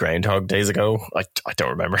 40 Groundhog Days ago. I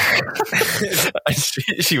don't remember." And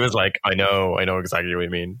she was like, I know exactly what you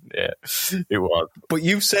mean. Yeah, it was. But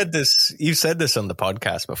you've said this on the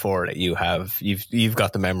podcast before, that you've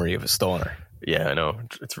got the memory of a stoner. Yeah, I know.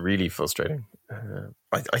 It's really frustrating.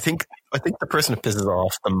 I think the person who pisses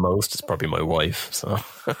off the most is probably my wife. So,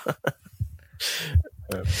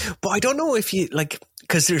 but I don't know if you like,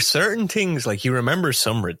 because there's certain things like you remember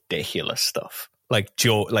some ridiculous stuff, like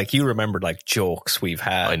you remember like jokes we've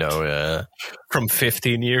had. I know, yeah, from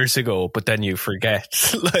 15 years ago, but then you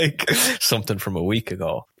forget like something from a week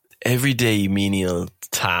ago. Everyday menial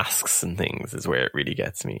tasks and things is where it really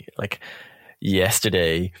gets me. Like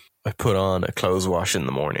yesterday, I put on a clothes wash in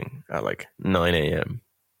the morning at like 9 a.m.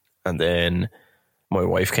 And then my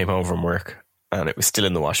wife came home from work and it was still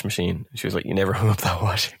in the washing machine. She was like, "You never hung up that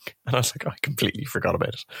washing." And I was like, "I completely forgot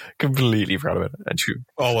about it. And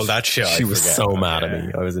she was so mad at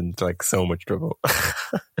me. I was in like so much trouble.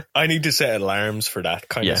 I need to set alarms for that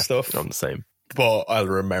kind of stuff. I'm the same. But I'll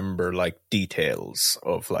remember like details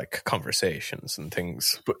of like conversations and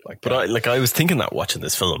things. But I was thinking that watching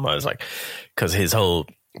this film, I was like, because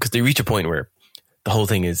they reach a point where the whole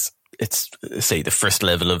thing is, it's say the first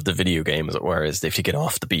level of the video game, as it were, is they have to get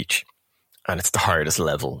off the beach And it's the hardest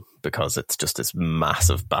level because it's just this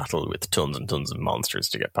massive battle with tons and tons of monsters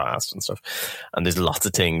to get past and stuff. And there's lots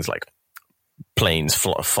of things like planes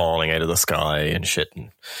falling out of the sky and shit and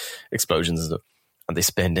explosions and stuff. And they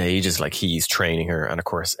spend ages, like he's training her. And of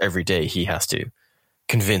course, every day he has to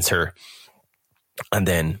convince her and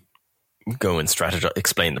then go and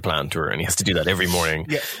explain the plan to her. And he has to do that every morning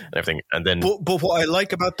and everything. And then, but what I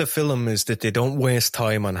like about the film is that they don't waste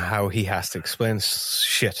time on how he has to explain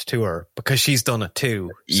shit to her because she's done it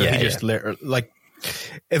too. So he just like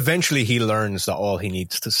eventually he learns that all he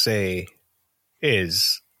needs to say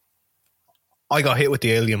is, I got hit with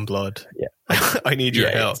the alien blood. Yeah. I need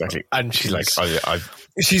your help. Exactly. And she's like,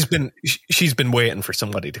 she's been waiting for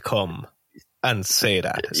somebody to come and say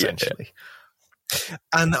that essentially.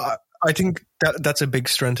 And I think that's a big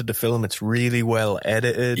strength of the film. It's really well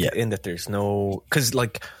edited in that there's no, because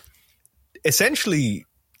like essentially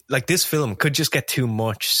like this film could just get too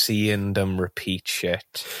much seeing them repeat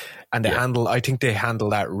shit, and I think they handle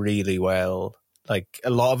that really well. Like a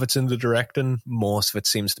lot of it's in the directing, most of it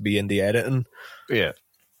seems to be in the editing. Yeah.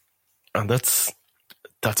 And that's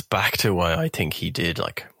back to why I think he did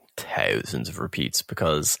like thousands of repeats,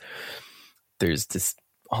 because there's this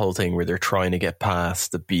whole thing where they're trying to get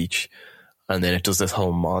past the beach, and then it does this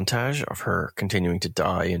whole montage of her continuing to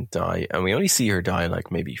die and die, and we only see her die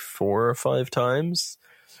like maybe 4 or 5 times,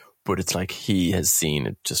 but it's like he has seen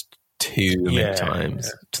it just too many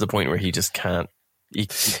times to the point where he just can't.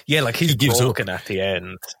 Like he gives broken up at the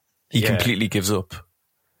end. He completely gives up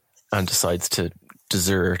and decides to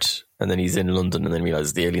desert, and then he's in London and then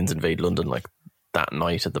realizes the aliens invade London like that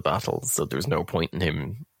night at the battle, so there's no point in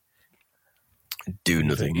him doing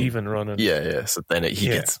nothing, even running. So then he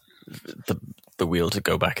gets the wheel to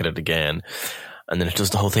go back at it again, and then it does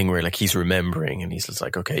the whole thing where like he's remembering and he's just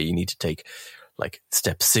like, okay, you need to take like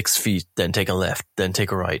step 6 feet, then take a left, then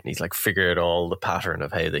take a right, and he's like figured all the pattern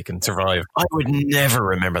of how they can survive. I would never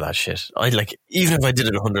remember that shit. I'd like, even if I did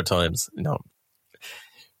it 100 times, no.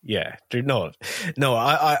 Yeah, no.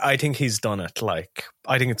 I think he's done it. Like,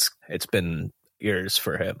 I think it's been years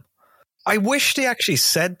for him. I wish they actually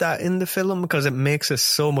said that in the film because it makes it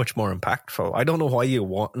so much more impactful. I don't know why you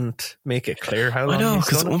wouldn't make it clear how long. I know,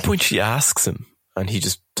 because at one point she asks him and he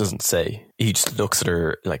just doesn't say. He just looks at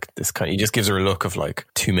her like this kind. He just gives her a look of like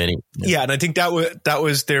too many. Yeah, and I think that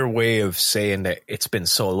was their way of saying that it's been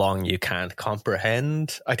so long you can't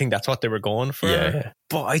comprehend. I think that's what they were going for. Yeah.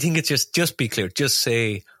 But I think it's just be clear. Just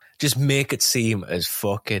make it seem as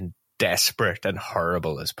fucking desperate and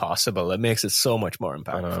horrible as possible. It makes it so much more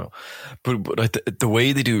impactful. I know. But the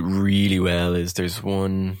way they do it really well is there's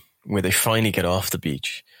one where they finally get off the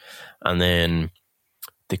beach and then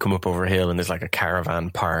they come up over a hill and there's like a caravan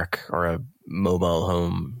park or a mobile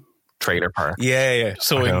home trailer park. Yeah.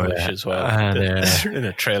 So English as well. And, in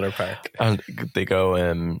a trailer park. And they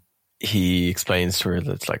go, he explains to her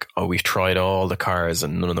that it's like, oh, we've tried all the cars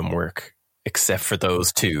and none of them work except for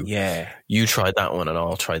those 2. Yeah. You tried that one and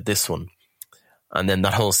I'll try this one. And then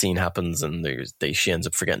that whole scene happens and she ends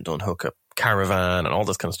up forgetting to unhook a caravan and all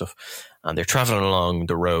this kind of stuff. And they're traveling along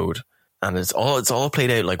the road and it's all played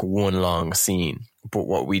out like one long scene. But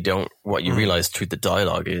what you realize through the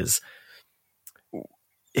dialogue is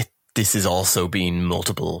this is also been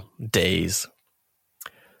multiple days.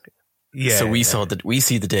 Yeah. So we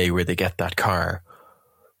see the day where they get that car,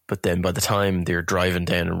 but then by the time they're driving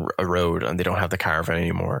down a road and they don't have the caravan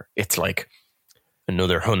anymore, it's like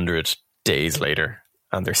another 100 days later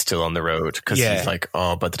and they're still on the road because he's like,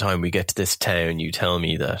 oh, by the time we get to this town, you tell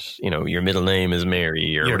me that, you know, your middle name is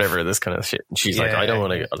Mary or whatever, this kind of shit. And she's like, I don't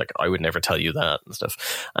want to, like, I would never tell you that and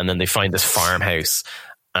stuff. And then they find this farmhouse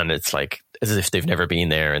and it's like as if they've never been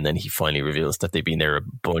there. And then he finally reveals that they've been there a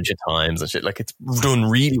bunch of times and shit. Like, it's done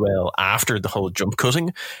really well after the whole jump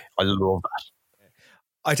cutting. I love that.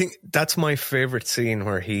 I think that's my favorite scene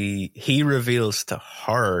where he reveals to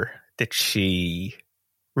her that she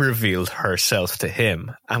revealed herself to him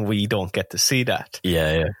and we don't get to see that.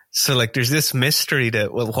 Yeah. So like there's this mystery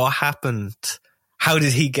that, well, what happened? How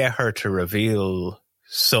did he get her to reveal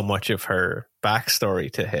so much of her backstory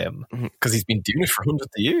to him? Because he's been doing it for hundreds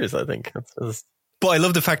of years, I think. But I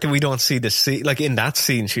love the fact that we don't see the scene. Like in that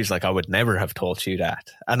scene, she's like, I would never have told you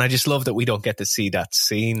that. And I just love that we don't get to see that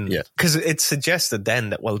scene. Yeah. Because it suggested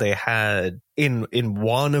then that, well, they had, in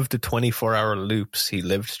one of the 24-hour loops he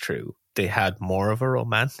lived through, they had more of a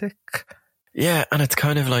romantic. Yeah, and it's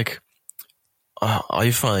kind of like,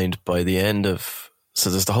 I find by the end of, so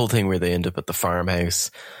there's the whole thing where they end up at the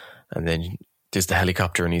farmhouse and then there's the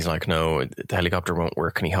helicopter and he's like, no, the helicopter won't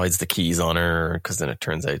work, and he hides the keys on her because then it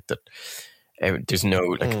turns out that there's no,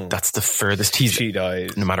 like, that's the furthest she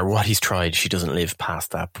dies. No matter what he's tried, she doesn't live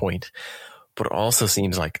past that point. But it also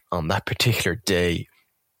seems like on that particular day,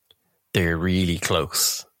 they're really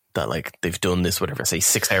close. That like they've done this, whatever, say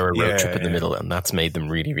 6-hour road trip in the middle, and that's made them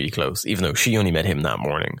really, really close, even though she only met him that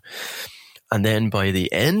morning. And then by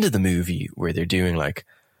the end of the movie, where they're doing like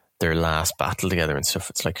their last battle together and stuff,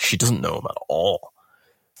 it's like she doesn't know him at all,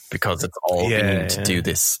 because it's all been to do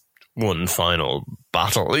this one final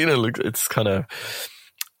battle. You know, like it's kind of,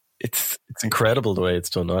 it's incredible the way it's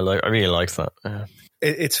done. I really like that. Yeah.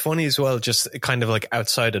 It's funny as well, just kind of like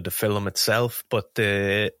outside of the film itself, but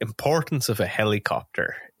the importance of a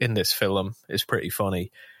helicopter in this film is pretty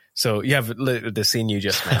funny. So you have the scene you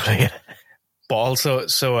just mentioned, but also,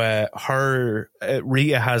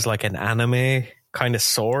 Rhea has like an anime kind of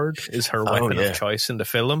sword is her weapon of choice in the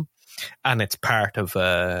film, and it's part of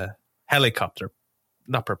a helicopter,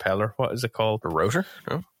 not propeller. What is it called? A rotor?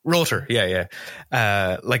 No? Rotor. Yeah.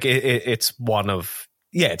 Like it's one of.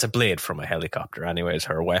 Yeah, it's a blade from a helicopter anyway, is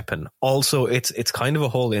her weapon. Also, it's kind of a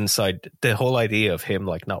whole the whole idea of him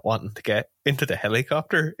like not wanting to get into the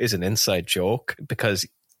helicopter is an inside joke, because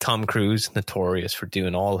Tom Cruise notorious for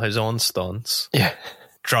doing all his own stunts. Yeah.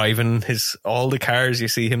 Driving all the cars you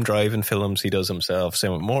see him driving films he does himself.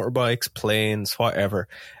 Same with motorbikes, planes, whatever.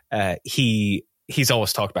 He's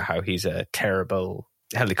always talked about how he's a terrible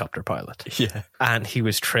helicopter pilot. Yeah. And he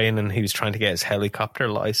was trying to get his helicopter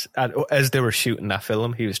license. As they were shooting that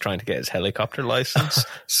film, he was trying to get his helicopter license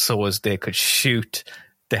so as they could shoot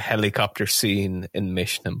the helicopter scene in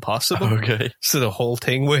Mission Impossible. Okay. So the whole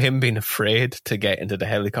thing with him being afraid to get into the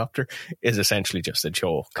helicopter is essentially just a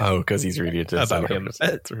joke. Oh, because he's really into about him.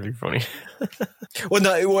 It's really funny. Well,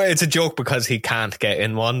 no, it's a joke because he can't get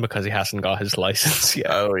in one because he hasn't got his license yet.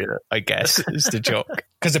 Oh, yeah. I guess is the joke.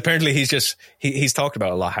 Because apparently he's talked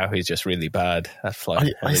about a lot how he's just really bad at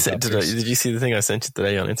flying. I said, did you see the thing I sent you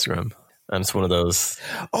today on Instagram? And it's one of those.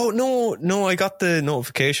 Oh no! I got the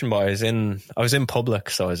notification, but I was in public,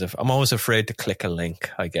 so I'm always afraid to click a link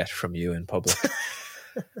I get from you in public.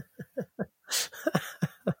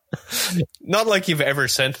 Not like you've ever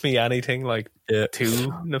sent me anything like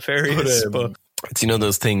too nefarious, but it's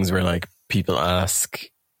those things where like people ask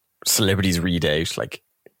celebrities read out like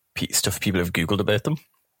stuff people have Googled about them.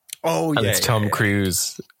 Oh, and it's Tom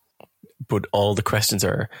Cruise, but all the questions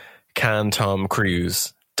are, can Tom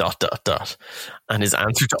Cruise ... And his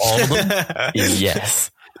answer to all of them is yes.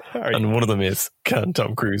 And one of them is, can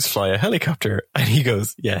Tom Cruise fly a helicopter? And he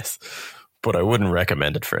goes, yes, but I wouldn't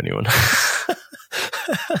recommend it for anyone.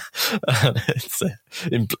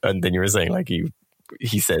 And then you were saying like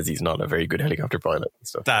he says he's not a very good helicopter pilot and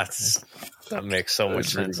stuff. That makes so much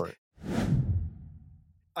sense. Really,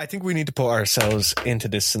 I think we need to put ourselves into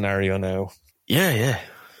this scenario now. Yeah.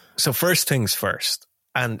 So first things first.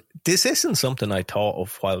 And this isn't something I thought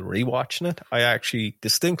of while rewatching it. I actually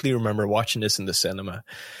distinctly remember watching this in the cinema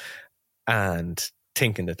and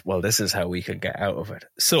thinking that, well, this is how we could get out of it.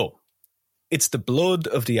 So it's the blood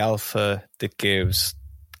of the Alpha that gives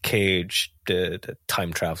Cage the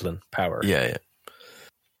time traveling power. Yeah.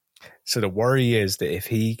 So the worry is that if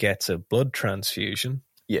he gets a blood transfusion.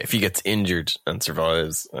 Yeah, if he gets injured and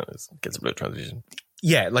survives, gets a blood transfusion.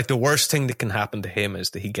 Yeah, like the worst thing that can happen to him is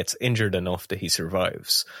that he gets injured enough that he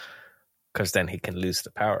survives, because then he can lose the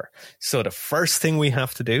power. So the first thing we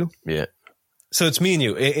have to do. Yeah. So it's me and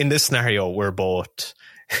you. In this scenario, we're both.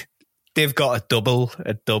 They've got a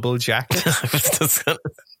double jacket.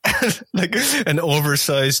 Like an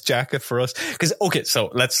oversized jacket for us. So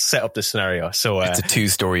let's set up the scenario. So it's a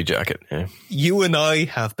 2-story jacket. Yeah. You and I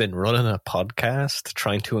have been running a podcast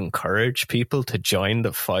trying to encourage people to join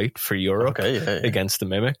the fight for Europe against the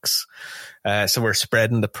Mimics. So we're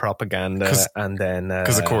spreading the propaganda, and then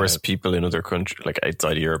because of course people in other countries, like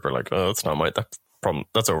outside of Europe, are like, oh, that's not my problem.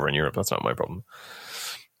 That's over in Europe. That's not my problem.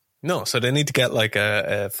 No, so they need to get like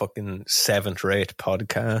a fucking 7th-rate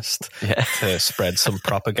podcast to spread some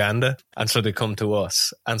propaganda, and so they come to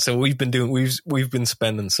us. And so we've been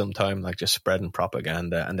spending some time like just spreading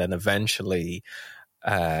propaganda, and then eventually,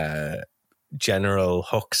 General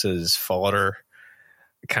Hux's father,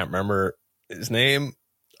 I can't remember his name.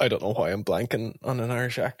 I don't know why I'm blanking on an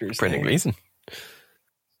Irish actor's Brendan name.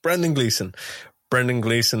 Brendan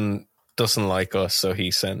Gleeson doesn't like us, so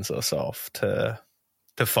he sends us off to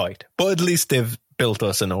fight. But at least they've built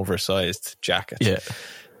us an oversized jacket. Yeah.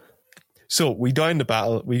 So we die in the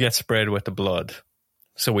battle, we get sprayed with the blood.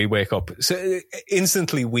 So we wake up. So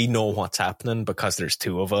instantly we know what's happening because there's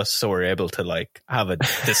 2 of us. So we're able to like have a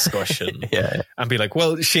discussion and be like,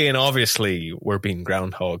 well, Shane, obviously we're being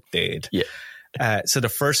Groundhog Day'd. Yeah. So the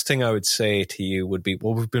first thing I would say to you would be,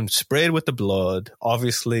 well, we've been sprayed with the blood.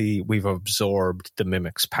 Obviously, we've absorbed the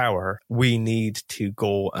mimic's power. We need to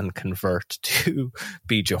go and convert to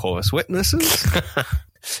be Jehovah's Witnesses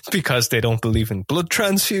because they don't believe in blood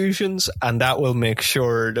transfusions, and that will make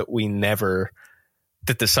sure that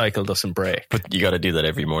that the cycle doesn't break. But you got to do that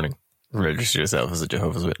every morning. Register yourself as a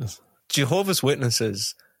Jehovah's Witness. Jehovah's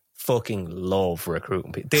Witnesses fucking love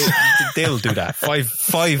recruiting people. They'll do that.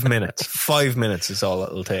 5 minutes. 5 minutes is all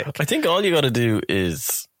it'll take. I think all you got to do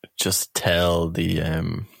is just tell the.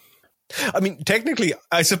 I mean, technically,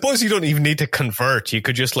 I suppose you don't even need to convert. You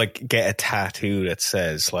could just like get a tattoo that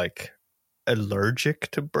says like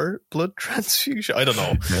allergic to blood transfusion. I don't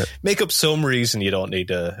know. Yeah. Make up some reason you don't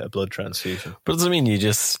need a blood transfusion. But does it mean you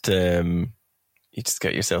just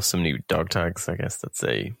get yourself some new dog tags? I guess that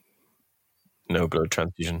say no blood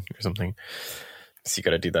transfusion or something. So you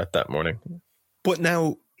got to do that morning. But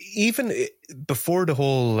now, even before the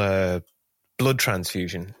whole blood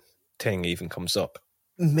transfusion thing even comes up,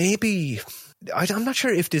 maybe I'm not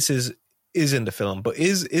sure if this is in the film, but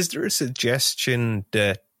is there a suggestion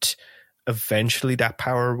that eventually that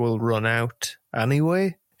power will run out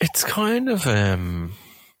anyway? It's kind of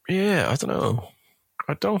yeah, I don't know.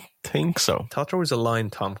 I don't think so. I thought there was a line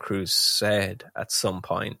Tom Cruise said at some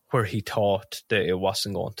point where he thought that it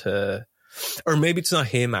wasn't going to, or maybe it's not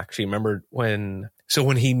him actually. Remember when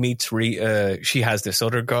he meets Rita, she has this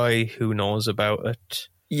other guy who knows about it.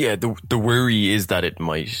 Yeah, the worry is that it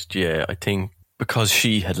might. Yeah, I think because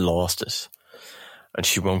she had lost it, and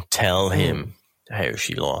she won't tell him how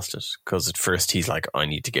she lost it. Because at first he's like, "I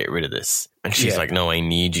need to get rid of this," and she's like, "No, I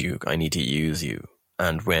need you. I need to use you.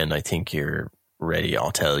 And when I think you're ready,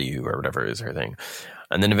 I'll tell you," or whatever is her thing.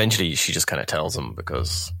 And then eventually she just kind of tells him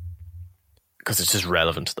because it's just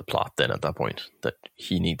relevant to the plot then at that point that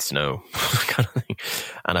he needs to know kind of thing.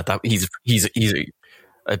 And at that he's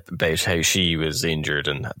about how she was injured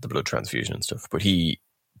and had the blood transfusion and stuff, but he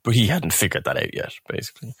hadn't figured that out yet,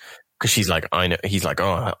 basically, because she's like, I know. He's like,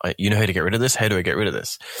 you know how to get rid of this? How do I get rid of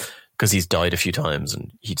this? Because he's died a few times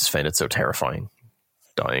and he just found it so terrifying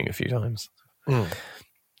dying a few times.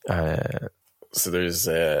 So there's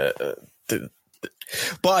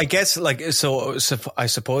but I guess like so I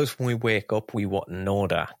suppose when we wake up we wouldn't know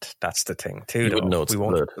that. That's the thing too. You wouldn't know it's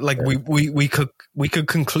blood. Like we could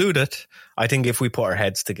conclude it. I think if we put our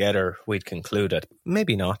heads together we'd conclude it.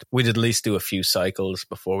 Maybe not. We'd at least do a few cycles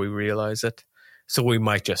before we realize it. So we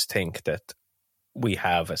might just think that we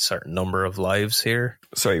have a certain number of lives here.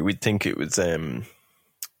 Sorry, we'd think it was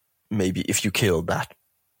maybe if you kill that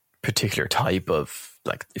particular type of,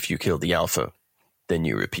 like if you kill the alpha, then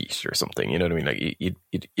you repeat or something. You know what I mean? Like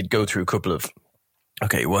you'd go through a couple of,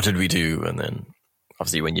 okay, what did we do? And then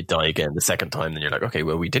obviously when you die again the second time, then you're like, okay,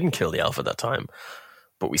 well, we didn't kill the alpha that time,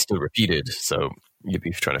 but we still repeated. So you'd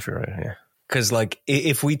be trying to figure out, yeah. Because like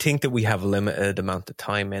if we think that we have a limited amount of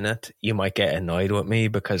time in it, you might get annoyed with me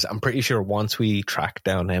because I'm pretty sure once we track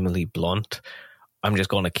down Emily Blunt, I'm just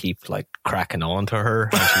going to keep like cracking on to her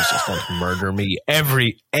and she's just going to murder me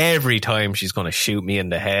every time. She's going to shoot me in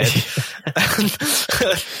the head.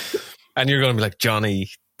 And you're going to be like,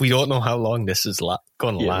 Johnny, we don't know how long this is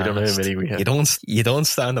going to last. We don't know how many we have. You don't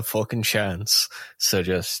stand a fucking chance. So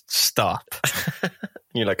just stop.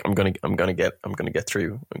 You're like, I'm gonna get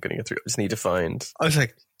through. I just need to find. I was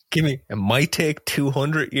like, it might take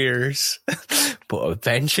 200 years, but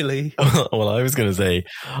eventually. Well, I was gonna say,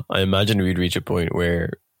 I imagine we'd reach a point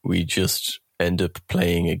where we just end up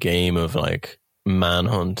playing a game of like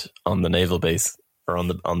manhunt on the naval base or on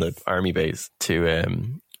the army base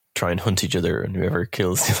to try and hunt each other, and whoever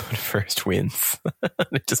kills the other one first wins. And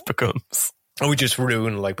it just becomes. And we just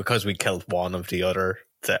ruin, like, because we killed one of the other,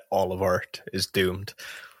 that all of Earth is doomed.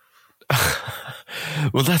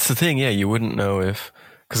 Well, that's the thing. Yeah, you wouldn't know if,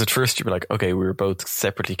 because at first you'd be like, okay, we were both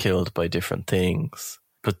separately killed by different things,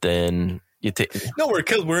 but then you think, no, we're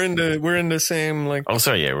killed. We're in the same, like. Oh,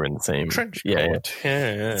 sorry, yeah, we're in the same trench. Yeah.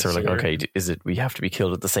 So we're like, okay, is it we have to be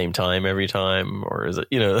killed at the same time every time, or is it,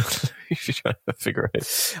 you know, you should try to figure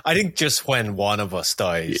out. I think just when one of us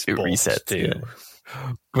dies, it both resets. do. Yeah.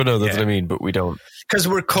 But no, that's what I mean. But we don't, because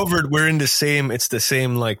we're covered. We're in the same. It's the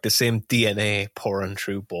same, like the same DNA pouring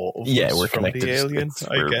through both of us. Yeah, we're connected. The aliens,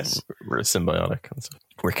 I guess we're symbiotic and stuff.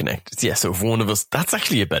 We're connected. Yeah. So if one of us, that's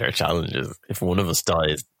actually a better challenge. Is if one of us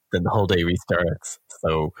dies, then the whole day restarts.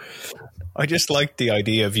 So I just like the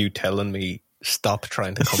idea of you telling me stop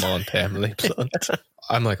trying to come on to Emily Blunt.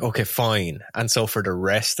 I'm like, okay, fine. And so for the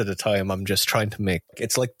rest of the time, I'm just trying to make,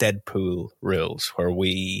 it's like Deadpool rules where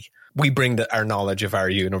we bring our knowledge of our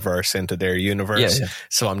universe into their universe. Yeah.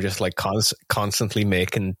 So I'm just like constantly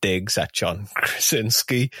making digs at John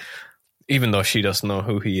Krasinski even though she doesn't know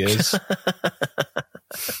who he is.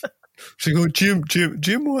 She go,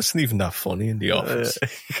 Jim wasn't even that funny in the office.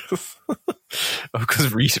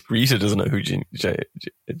 Because Rita doesn't know who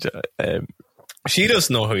she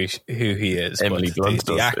doesn't know who he is. Emily Blunt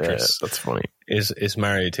the actress. That's funny. Is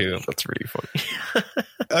married to him. That's really funny.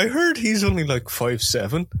 I heard he's only like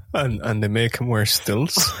 5'7", and they make him wear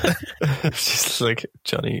stilts. She's like,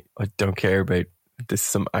 Johnny, I don't care about this.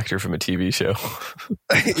 Some actor from a TV show.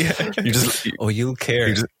 Yeah. You'll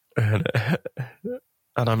care.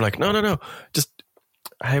 And I'm like, no. Just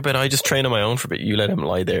how about I just train on my own for a bit? You let him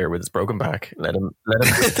lie there with his broken back. Let him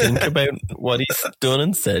think about what he's done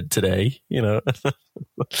and said today. You know.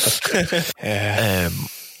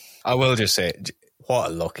 I will just say,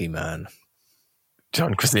 what a lucky man,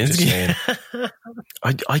 John Krasinski.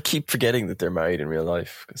 I keep forgetting that they're married in real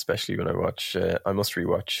life, especially when I watch. I must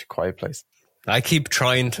rewatch Quiet Place. I keep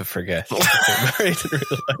trying to forget that they're married in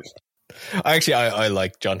real life. I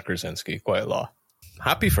like John Krasinski quite a lot.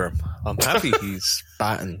 Happy for him. I'm happy he's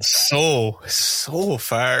batting so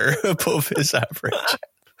far above his average.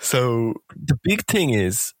 So the big thing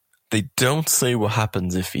is they don't say what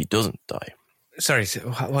happens if he doesn't die. Sorry,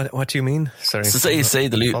 what do you mean? Sorry. So say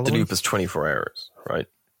the loop is 24 hours, right?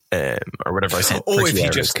 Or whatever I said. If he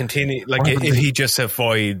just continue, like if he just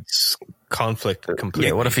avoids conflict completely.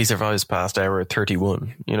 Yeah, what if he survives past hour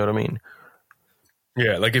 31? You know what I mean?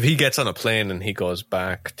 Yeah, like if he gets on a plane and he goes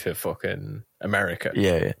back to fucking America.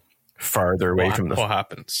 Yeah. Farther away from what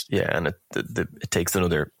happens? Yeah, and it takes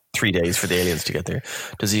another 3 days for the aliens to get there.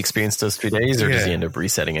 Does he experience those 3 days, or does he end up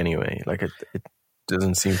resetting anyway? Like it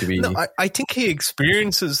doesn't seem to be. No, I think he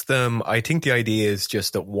experiences them. I think the idea is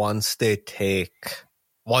just that once the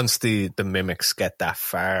mimics get that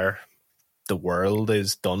far, the world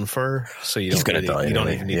is done for. So you don't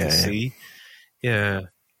even need to see. Yeah.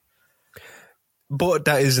 But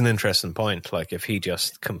that is an interesting point. Like if he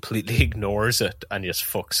just completely ignores it and just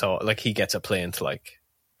fucks off, like he gets a plane to like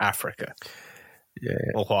Africa. Yeah.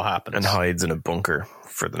 Well, what happens? And hides in a bunker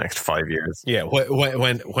for the next 5 years. Yeah.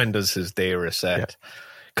 When does his day reset?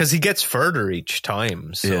 Because he gets further each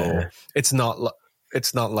time. So it's not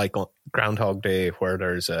like on Groundhog Day where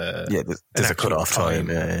there's a cutoff time.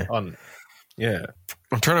 Yeah.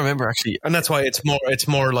 I'm trying to remember actually, and that's why it's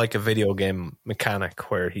more like a video game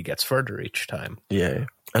mechanic where he gets further each time. Yeah,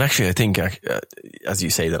 and actually, I think as you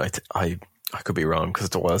say that, I could be wrong because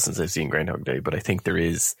it's a while since I've seen Groundhog Day, but I think there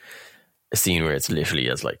is a scene where it's literally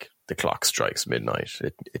as like the clock strikes midnight,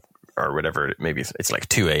 or whatever. Maybe it's like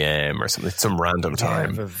 2 a.m. or something, some random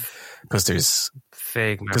time. Because there's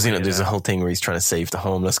there's a whole thing where he's trying to save the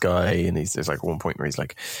homeless guy, and there's like one point where he's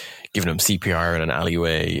like giving him CPR in an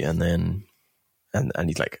alleyway, and then. And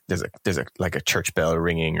he's like, there's a church bell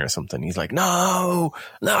ringing or something. He's like, no,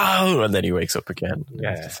 and then he wakes up again.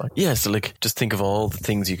 So like, just think of all the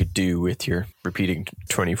things you could do with your repeating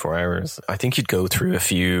 24 hours. I think you'd go through a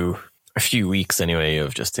few weeks anyway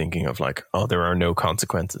of just thinking of like, oh, there are no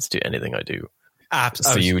consequences to anything I do.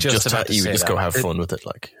 Absolutely. So you would just go have fun with it.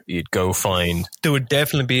 Like you'd go find. There would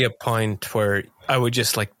definitely be a point where I would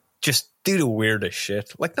just do the weirdest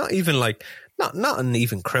shit. Like not even like. Not an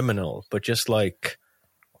even criminal, but just like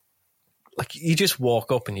you just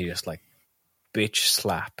walk up and you just like bitch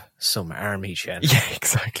slap some army general. Yeah,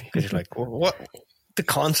 exactly. You're like, what? The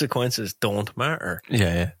consequences don't matter.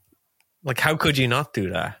 Yeah. Like, how could you not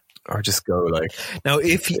do that? Or just go like. Now,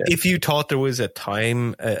 if you thought there was a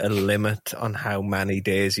time, a limit on how many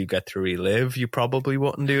days you get to relive, you probably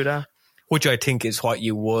wouldn't do that. Which I think is what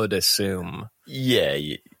you would assume. Yeah,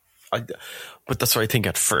 but that's what I think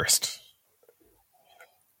at first.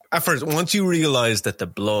 At first, once you realize that the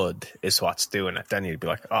blood is what's doing it, then you'd be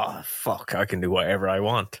like, oh, fuck, I can do whatever I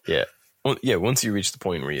want. Yeah. Well, yeah, once you reach the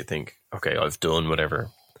point where you think, okay, I've done whatever.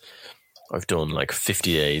 I've done like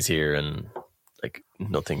 50 days here and like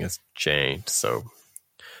nothing has changed. So I'm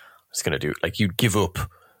just going to do, like you'd give up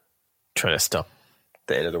trying to stop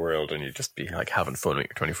the end of the world and you'd just be like having fun with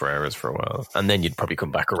your 24 hours for a while. And then you'd probably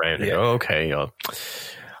come back around and go, okay,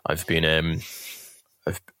 I've been,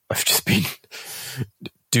 I've just been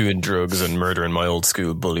doing drugs and murdering my old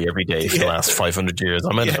school bully every day for the last 500 years.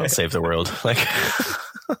 I might as well save the world. Like,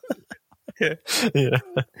 yeah.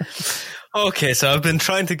 Okay, so I've been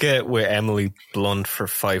trying to get with Emily Blunt for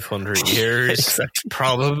 500 years. Exactly.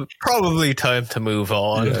 Probably time to move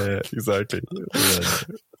on. Yeah, exactly. Yeah.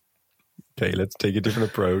 Okay, let's take a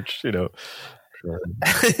different approach, you know.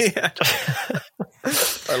 Yeah.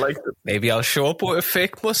 I like it. Maybe I'll show up with a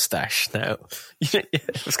fake mustache now. Yeah, I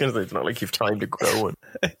was going to say, it's not like you've time to grow one.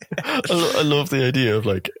 I love the idea of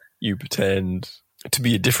like you pretend to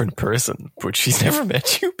be a different person, but she's never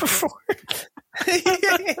met you before.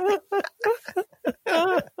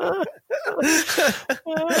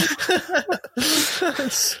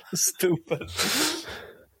 That's stupid.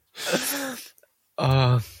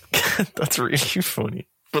 That's really funny.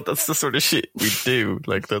 But that's the sort of shit we do.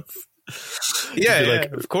 Like, that's... Yeah,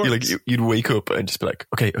 like, of course. Like, you'd wake up and just be like,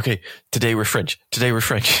 okay, today we're French. And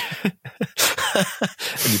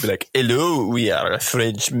you'd be like, hello, we are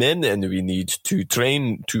Frenchmen and we need to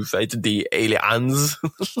train to fight the aliens.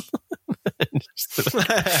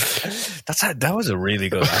 That was a really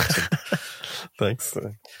good accent. Thanks.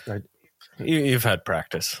 You've had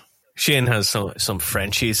practice. Shane has some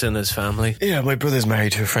Frenchies in his family. Yeah, my brother's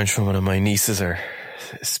married to a French woman and my nieces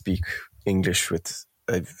speak English with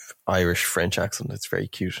an Irish French accent. It's very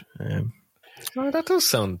cute. Oh, that does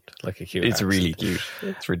sound like a cute It's accent. really cute.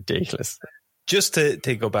 It's ridiculous. Just to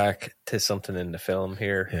go back to something in the film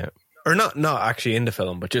here. Yeah. Or not actually in the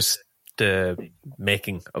film, but just the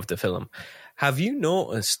making of the film. Have you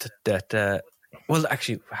noticed that, well,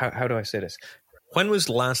 actually, how do I say this? When was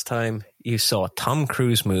the last time you saw a Tom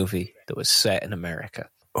Cruise movie that was set in America?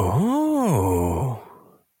 Oh,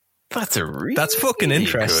 that's fucking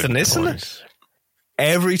interesting, isn't point. it?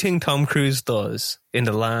 Everything Tom Cruise does in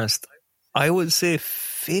the last, I would say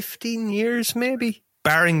 15 years maybe,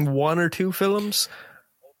 barring one or two films,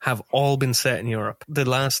 have all been set in Europe. The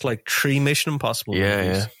last like 3 Mission Impossible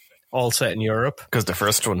movies, all set in Europe. Because the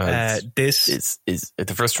first one has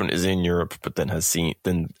the first one is in Europe, but then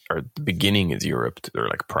the beginning is Europe, or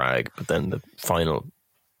like Prague, but then the final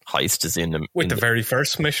heist is in the very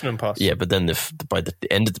first Mission Impossible. Yeah, but then by the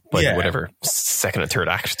end of whatever second and third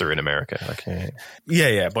act, they're in America. Like,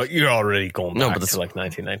 yeah, but you're already going back to like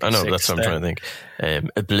 1996. I know, but that's what I'm trying to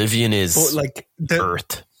think. Oblivion is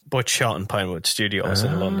Earth, but shot in Pinewood Studios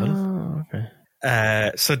in London. Okay.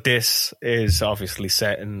 So this is obviously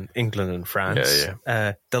set in England and France.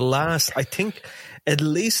 Yeah. I think at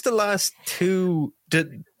least the last 2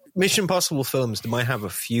 Mission Impossible films, they might have a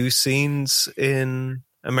few scenes in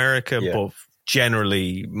America, but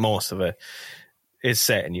generally most of it is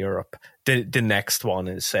set in Europe. The next one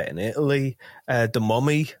is set in Italy. The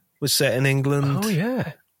Mummy was set in England. Oh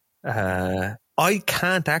yeah. I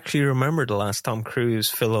can't actually remember the last Tom Cruise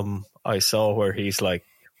film I saw where he's like,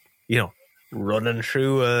 running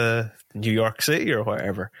through New York City or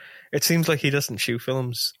whatever. It seems like he doesn't shoot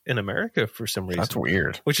films in America for some reason. That's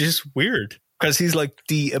weird. Which is weird because he's like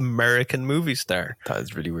the American movie star. That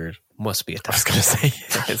is really weird. Must be a tax. I was going to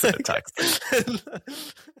say, is it a tax thing?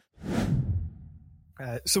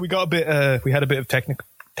 So we got we had a bit of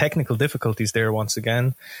technical difficulties there once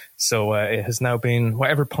again. So it has now been,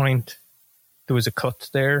 whatever point there was a cut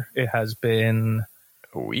there, it has been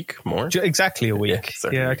a week more? Exactly a week.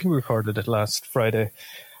 Yeah, I think we recorded it last Friday.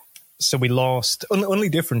 So we lost. Only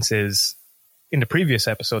difference is in the previous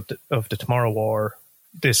episode of the Tomorrow War,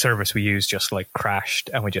 the service we used just like crashed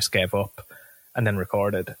and we just gave up and then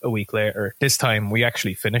recorded a week later. This time we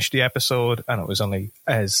actually finished the episode, and it was only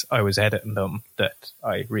as I was editing them that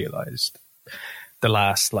I realized the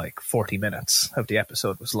last like 40 minutes of the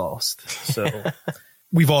episode was lost. So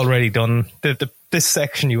we've already done this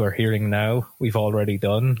section you are hearing now. We've already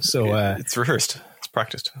done. So it's rehearsed. It's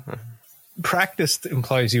practiced. Practiced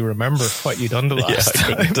implies you remember what you done the last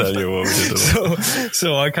time. I couldn't tell you what we did.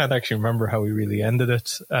 So I can't actually remember how we really ended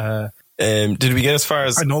it. Did we get as far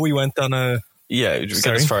as... I know we went on a... Yeah, did we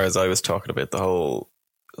get as far as I was talking about the whole,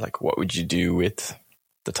 like, what would you do with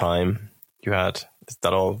the time you had? Is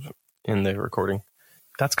that all in the recording?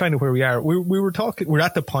 That's kind of where we are. We were talking... We're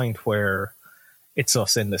at the point where it's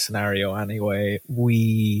us in the scenario anyway.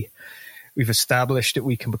 We've established that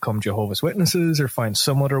we can become Jehovah's Witnesses or find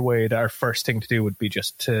some other way. That our first thing to do would be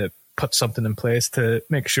just to put something in place to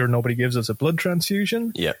make sure nobody gives us a blood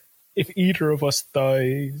transfusion. Yeah. If either of us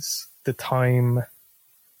dies, the time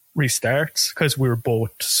restarts because we were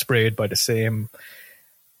both sprayed by the same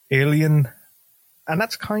alien. And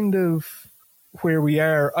that's kind of where we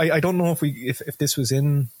are. I don't know if this was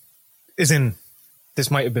this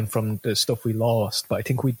might have been from the stuff we lost, but I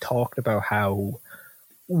think we talked about how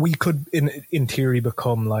we could, in theory,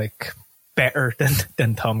 become like better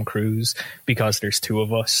than Tom Cruise because there's 2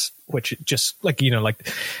 of us, which just like,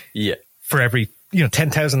 for every,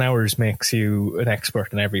 10,000 hours makes you an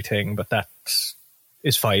expert in everything, but that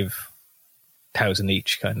is 5,000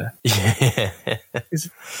 each kind of. Yeah.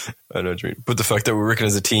 I know what you mean. But the fact that we're working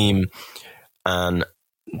as a team, and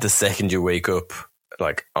the second you wake up,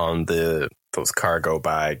 like on those cargo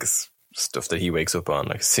bags, stuff that he wakes up on,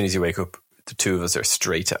 like as soon as you wake up, the 2 of us are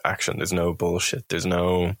straight to action. There's no bullshit. There's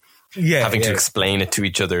no having to explain it to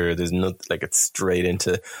each other. There's not like it's straight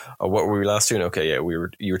into what were we last doing? Okay, yeah,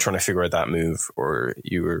 you were trying to figure out that move, or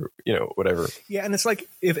you were, whatever. Yeah, and it's like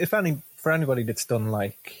for anybody that's done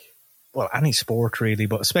like, well, any sport really,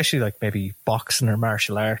 but especially like maybe boxing or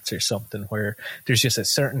martial arts or something, where there's just a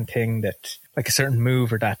certain thing that, like a certain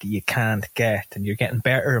move or that you can't get, and you're getting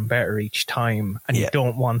better and better each time, and you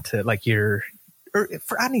don't want to, like, or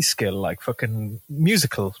for any skill, like fucking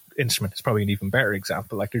musical instrument is probably an even better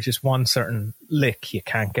example. Like, there's just one certain lick you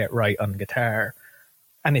can't get right on guitar,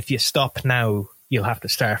 and if you stop now, you'll have to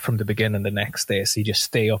start from the beginning the next day, so you just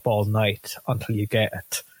stay up all night until you get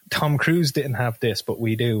it. Tom Cruise didn't have this, but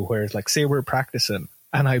we do. Whereas, like, say we're practicing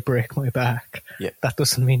and I break my back, that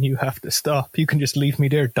doesn't mean you have to stop. You can just leave me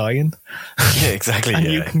there dying. Yeah, exactly. And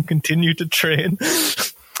you can continue to train.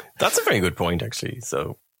 That's a very good point, actually.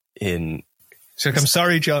 So like, I'm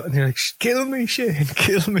sorry, John. And you're like, kill me, Shane,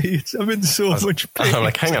 kill me. I'm in so much pain. I'm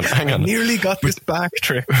like, hang on. I nearly got this back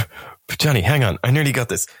trick. But Johnny, hang on. I nearly got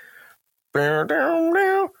this. I'm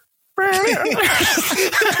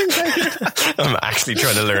actually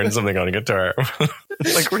trying to learn something on a guitar.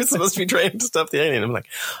 Like, we're supposed to be trying to stop the alien. I'm like,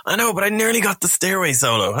 I know, but I nearly got the stairway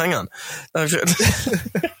solo. Hang on.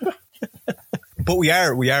 But we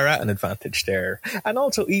are at an advantage there. And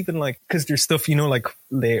also, even like, because there's stuff, like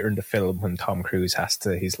later in the film when Tom Cruise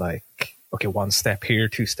he's like, okay, 1 step here,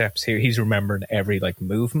 2 steps here. He's remembering every like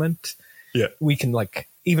movement. Yeah. We can, like,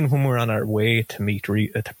 even when we're on our way to meet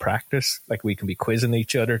Rita to practice, like, we can be quizzing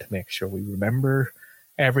each other to make sure we remember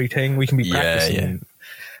everything. We can be practicing.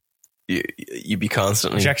 Yeah. You be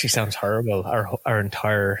constantly. Which actually sounds horrible. Our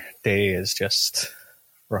entire day is just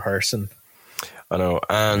rehearsing. I know.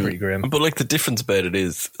 And pretty grim. But like, the difference about it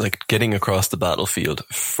is, like, getting across the battlefield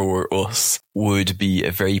for us would be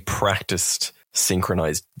a very practiced,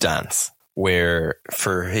 synchronized dance, where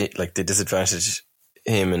for like the disadvantage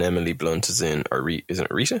him and Emily Blunt is in, or isn't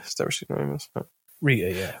it Rita? Is that what she's name is? No.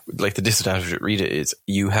 Rita, yeah. Like, the disadvantage with Rita is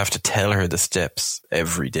you have to tell her the steps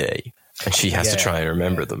every day, and she has to try and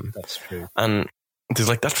remember them. That's true. And there's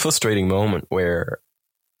like that frustrating moment where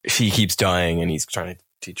she keeps dying and he's trying to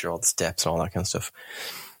teach her all the steps and all that kind of stuff.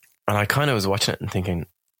 And I kind of was watching it and thinking,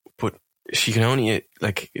 but she can only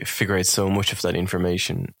like figure out so much of that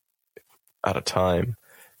information at a time,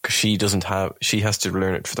 because she has to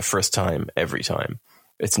learn it for the first time every time.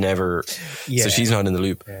 It's never, so she's not in the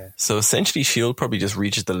loop. Yeah. So essentially she'll probably just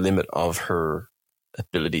reach the limit of her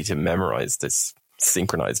ability to memorize this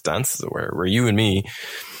synchronized dance, as it were, where you and me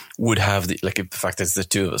would have the fact that it's the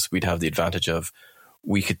two of us, we'd have the advantage of,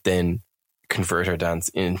 we could then convert our dance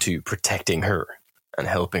into protecting her and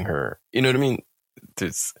helping her. You know what I mean?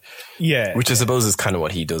 Which I suppose is kind of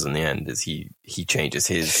what he does in the end, is he changes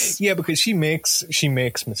his. Yeah, because she makes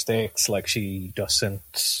mistakes. Like, she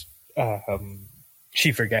doesn't.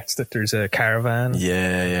 She forgets that there's a caravan.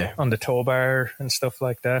 On the tow bar and stuff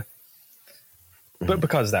like that. But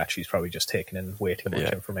because of that, she's probably just taking in way too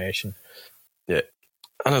much information. Yeah,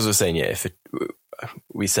 and as I was saying,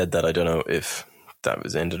 we said that, I don't know if that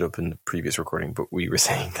was ended up in the previous recording, but we were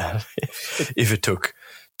saying that if it took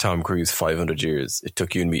Tom Cruise 500 years, it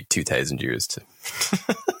took you and me 2,000 years to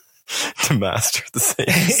to master the same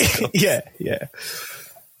stuff. Yeah.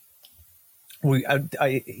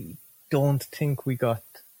 I don't think we got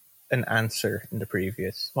an answer in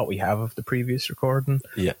what we have of the previous recording,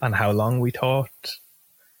 and how long we thought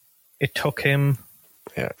it took him.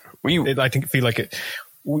 Yeah, I feel like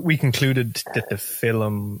we concluded that the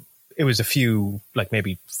film, it was a few, like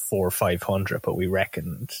maybe 400 or 500, but we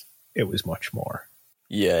reckoned it was much more.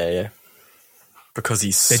 Yeah. Because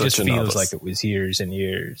he's such a novice. It just feels like it was years and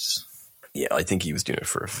years. Yeah, I think he was doing it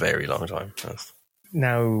for a very long time.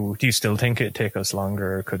 Now, do you still think it'd take us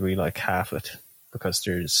longer, or could we like half it because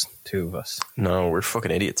there's two of us? No, we're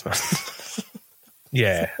fucking idiots, man.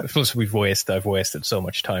 Yeah, plus I've wasted so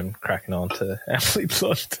much time cracking on to Emily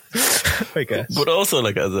Blunt, I guess. But also,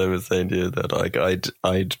 like, as I was saying to you, that like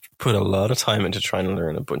I'd put a lot of time into trying to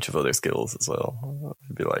learn a bunch of other skills as well.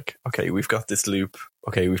 I'd be like, okay, we've got this loop.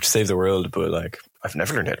 Okay, we've saved the world, but like, I've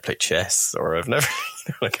never learned how to play chess, or I've never,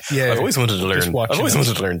 I've always wanted to learn. I've always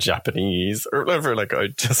wanted to learn Japanese or whatever. Like, I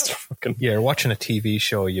just fucking watching a TV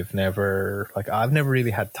show. I've never really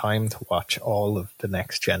had time to watch all of The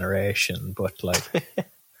Next Generation, but like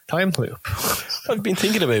time loop. I've been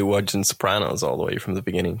thinking about watching Sopranos all the way from the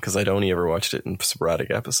beginning, because I'd only ever watched it in sporadic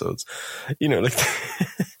episodes. Like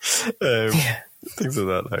things like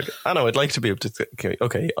that. Like, I know I'd like to be able to.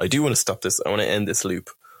 Okay, I do want to stop this. I want to end this loop,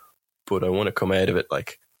 but I want to come out of it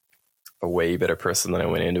like a way better person than I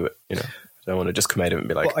went into it. I don't want to just come out of it and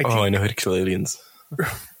be like, I know how to kill aliens.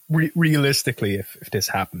 realistically, if this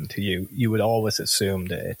happened to you, you would always assume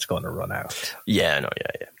that it's going to run out. Yeah, no,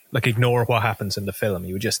 yeah. Like, ignore what happens in the film.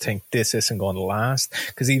 You would just think this isn't going to last.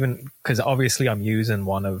 Because obviously I'm using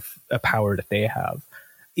a power that they have.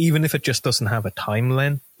 Even if it just doesn't have a time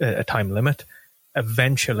limit,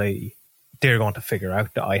 eventually they're going to figure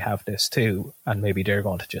out that I have this too, and maybe they're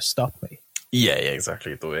going to just stop me. Yeah,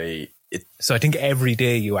 exactly. The way it. So I think every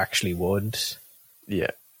day you actually would.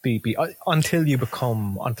 Yeah. Be until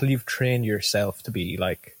you've trained yourself to be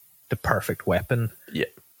like the perfect weapon. Yeah.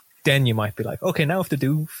 Then you might be like, okay, now if they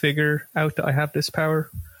do figure out that I have this power,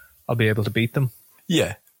 I'll be able to beat them.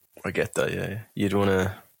 Yeah, I get that. Yeah, you'd want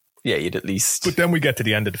to. Yeah, you'd at least. But then we get to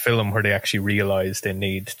the end of the film where they actually realize they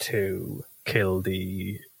need to kill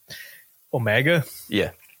the Omega.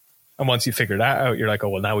 Yeah. And once you figure that out, you're like, oh,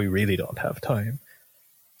 well, now we really don't have time.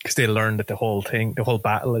 Because they learned that the whole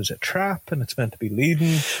battle is a trap and it's meant to be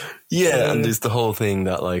leading. Yeah, and there's the whole thing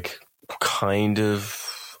that, like, kind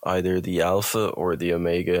of either the Alpha or the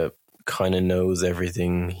Omega kind of knows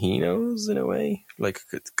everything he knows in a way. Like,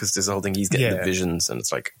 because there's the whole thing, he's getting the visions, and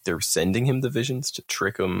it's like they're sending him the visions to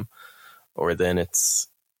trick him, or then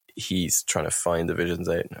he's trying to find the visions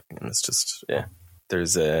out. And it's just, yeah.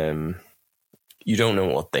 There's, you don't know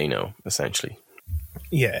what they know, essentially.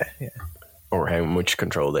 Yeah. Or how much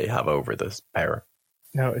control they have over this power.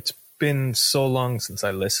 Now, it's been so long since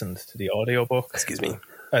I listened to the audiobook. Excuse me.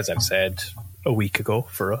 As I've said, a week ago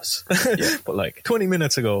for us. Yeah. But like 20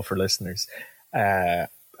 minutes ago for listeners. I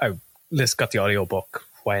got the audiobook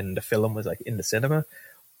when the film was like in the cinema.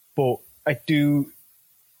 But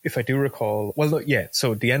if I do recall, well, look, yeah,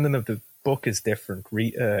 so the ending of the book is different.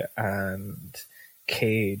 Rita and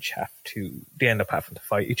Cage they end up having to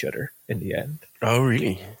fight each other in the end. Oh,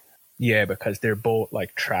 really? Yeah, because they're both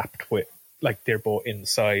like trapped with, like they're both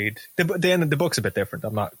inside. The end of the book's a bit different.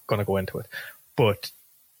 I'm not going to go into it, but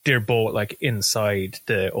they're both like inside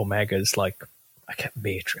the Omega's like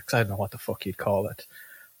matrix. I don't know what the fuck you'd call it,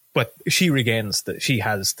 but she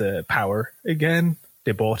has the power again.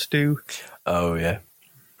 They both do. Oh yeah,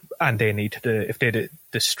 and they need to. If they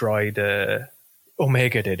destroy the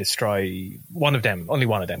Omega, they destroy one of them. Only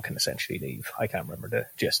one of them can essentially leave. I can't remember the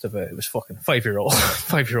gist of it. It was fucking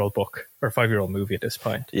 5-year-old book or 5-year-old movie at this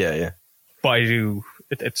point. Yeah. But I do.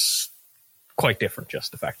 It's quite different.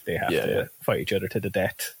 Just the fact that they have to fight each other to the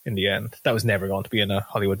death in the end. That was never going to be in a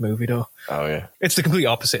Hollywood movie, though. Oh yeah. It's the complete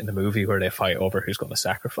opposite in the movie where they fight over who's going to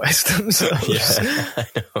sacrifice themselves. Yeah, I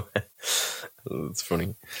know. It's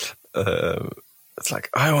funny. It's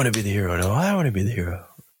like, I want to be the hero. No, I want to be the hero.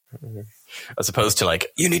 As opposed to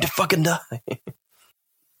like, you need to fucking die.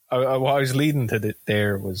 What I was leading to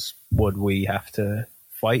there was, would we have to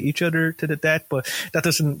fight each other to the death? But that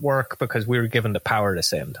doesn't work because we were given the power at the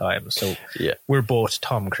same time. So we're both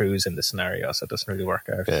Tom Cruise in the scenario, so it doesn't really work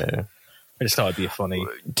out. Yeah. I just thought it'd be a funny.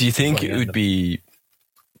 Do you think it would be,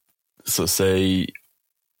 so say,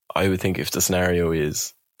 I would think if the scenario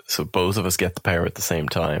is, so both of us get the power at the same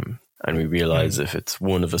time, and we realize if it's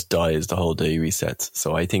one of us dies, the whole day resets.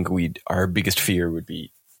 So I think our biggest fear would be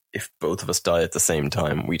if both of us die at the same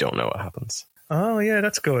time, we don't know what happens. Oh yeah,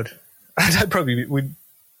 that's good. We'd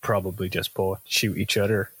probably just both shoot each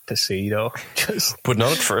other to see, though. But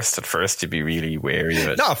not at first. At first, you'd be really wary of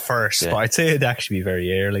it. Not at first, but I'd say it'd actually be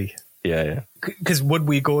very early. Yeah. Because would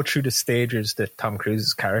we go through the stages that Tom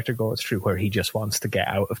Cruise's character goes through, where he just wants to get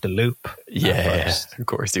out of the loop? Yeah, of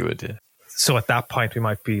course he would. Yeah. So at that point, we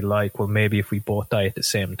might be like, well, maybe if we both die at the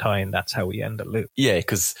same time, that's how we end the loop. Yeah,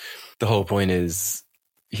 because the whole point is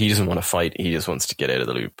he doesn't want to fight. He just wants to get out of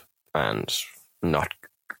the loop and not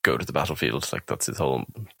go to the battlefield. Like, that's his whole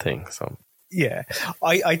thing. So yeah,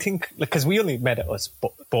 I think, because we only met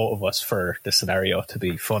both of us for the scenario to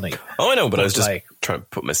be funny. Oh, I know, but I was just like, trying to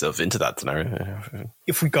put myself into that scenario.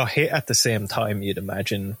 If we got hit at the same time, you'd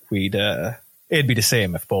imagine it'd be the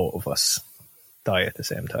same if both of us die at the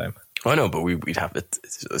same time. I know, but we'd have it.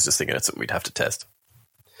 I was just thinking it's something we'd have to test.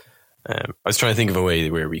 I was trying to think of a way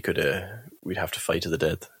where we'd have to fight to the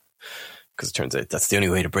death, because it turns out that's the only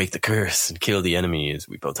way to break the curse and kill the enemy is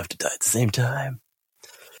we both have to die at the same time.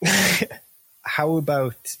 How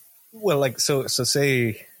about, well, like, so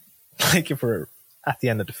say, like, if we're at the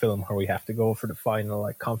end of the film where we have to go for the final,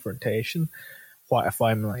 like, confrontation, what if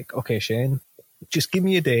I'm like, okay, Shane, just give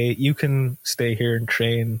me a day, you can stay here and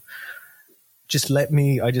train,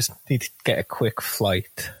 I just need to get a quick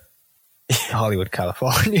flight to Hollywood,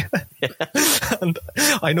 California. And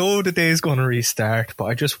I know the day is going to restart, but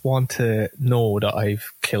I just want to know that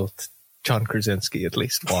I've killed John Krasinski at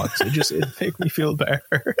least once. It'd make me feel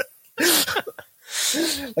better.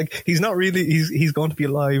 Like he's not really. He's going to be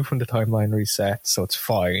alive when the timeline resets, so it's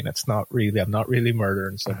fine. It's not really. I'm not really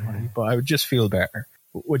murdering somebody, but I would just feel better.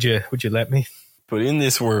 Would you let me? But in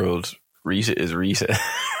this world, Rita is Rita.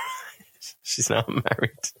 She's not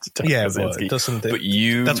married to John Krasinski. But it doesn't. But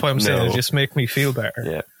you. That's why I'm saying it just make me feel better.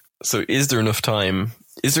 Yeah. So is there enough time?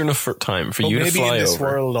 Is there enough time for you to fly over? Maybe in this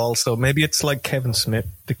world also. Maybe it's like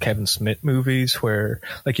the Kevin Smith movies where,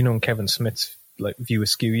 like, in Kevin Smith's like View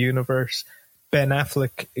Askew universe, Ben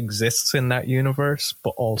Affleck exists in that universe,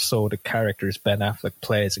 but also the characters Ben Affleck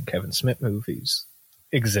plays in Kevin Smith movies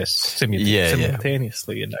exist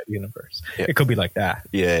simultaneously in that universe. Yeah. It could be like that.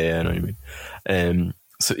 Yeah, I know what you mean.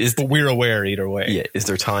 But we're aware either way. Yeah, is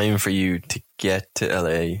there time for you to get to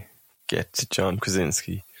LA, get to John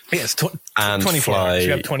Krasinski? Yes, 24 hours.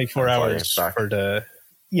 You have 24 hours for the.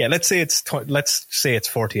 Yeah, let's say it's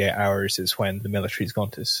 48 hours is when the military's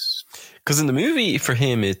going to. Because in the movie for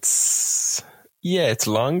him, it's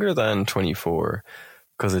longer than 24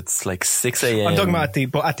 because it's like 6 a.m. I'm talking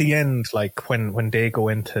about at the end, like when they go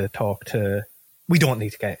in to talk to. We don't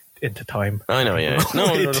need to get into time. I know, yeah.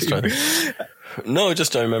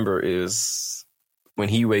 Just I remember it was when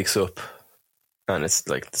he wakes up, and it's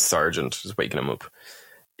like the sergeant is waking him up.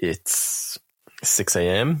 It's 6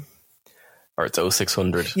 a.m. or it's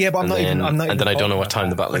 0600. Yeah, but I'm not even and then I don't know what time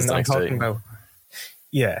the battle is the next day.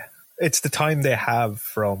 Yeah, it's the time they have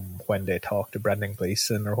from when they talk to Brendan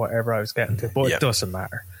Gleeson or whatever I was getting to, but it doesn't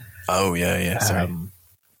matter. Oh, yeah, sorry.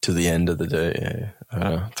 To the end of the day, yeah. I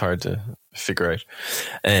don't know, it's hard to figure out.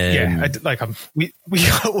 We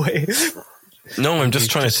got away. No, I'm just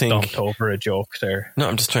trying to think. Stomped over a joke there. No,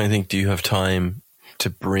 I'm just trying to think, do you have time to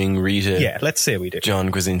bring Rita? Yeah, let's say we do.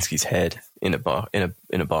 John Krasinski's head in a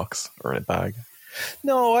box or in a bag.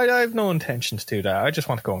 No, I have no intention to do that. I just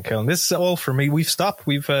want to go and kill him. This is all for me. We've stopped.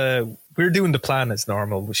 We're doing the plan as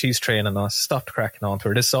normal. She's training us. Stopped cracking on to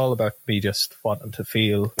her. This is all about me just wanting to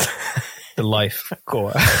feel the life go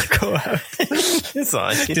out. It's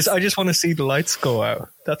fine. I just want to see the lights go out.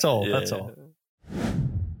 That's all. Yeah. That's all.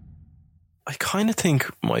 I kind of think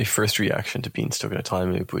my first reaction to being stuck in a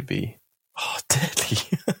time loop would be, oh,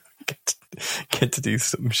 deadly. Get to do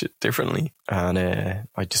some shit differently. And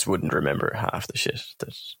I just wouldn't remember half the shit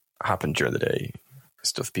that happened during the day.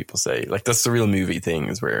 Stuff people say. Like, that's the real movie thing,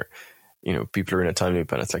 is where, people are in a time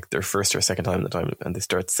loop and it's like their first or second time in the time loop and they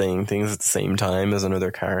start saying things at the same time as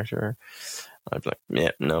another character. I'd be like,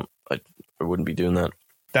 yeah, no, I wouldn't be doing that.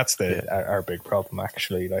 That's our big problem,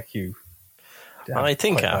 actually. Like, you... I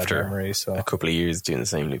think after a couple of years doing the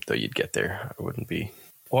same loop, though, you'd get there. I wouldn't be...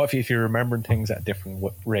 Well, if you're remembering things at a different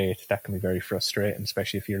rate, that can be very frustrating,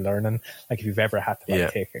 especially if you're learning. Like, if you've ever had to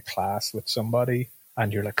take a class with somebody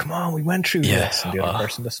and you're like, come on, we went through this, and the other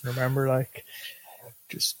person doesn't remember, like,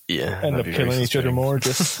 just end up killing each other more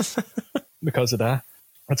just because of that.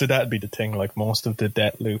 And so that'd be the thing. Like, most of the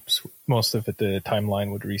death loops, most of the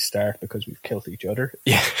timeline would restart because we've killed each other.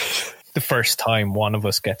 Yeah. The first time one of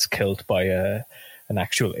us gets killed by an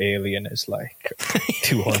actual alien is like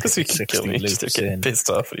 260 loops in. Pissed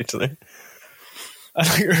off at each other.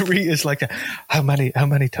 And Rita's like, how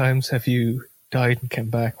many times have you died and came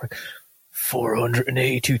back? Like,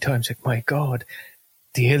 482 times. Like, my God,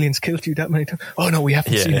 the aliens killed you that many times? Oh no, we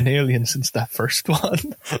haven't seen an alien since that first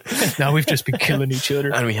one. Now we've just been killing each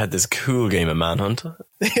other. And we had this cool game of Manhunt.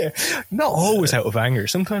 Yeah, not always out of anger.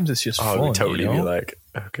 Sometimes it's just fun. We'd totally be like,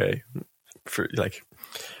 okay,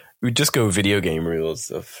 we'd just go video game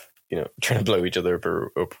rules of, trying to blow each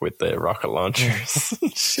other up with the rocket launchers.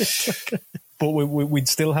 But we'd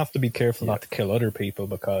still have to be careful not to kill other people,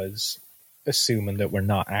 because assuming that we're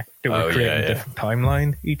not we're creating a different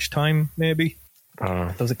timeline each time, maybe.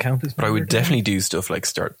 Does it count as? But I would definitely do stuff like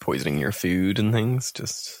start poisoning your food and things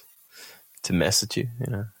just to mess with you,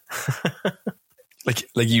 like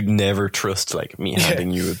you'd never trust like me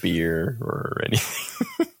handing you a beer or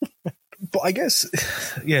anything. But I guess,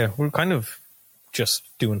 we're kind of just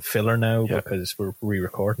doing filler now because we're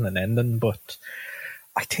re-recording and ending. But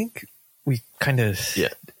I think we kind of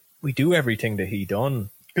we do everything that he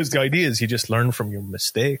done. Because the idea is you just learn from your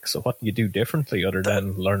mistakes. So what do you do differently other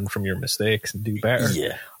than learn from your mistakes and do better?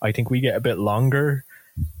 Yeah. I think we get a bit longer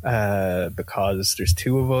because there's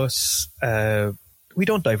two of us. We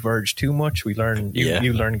don't diverge too much. We learn,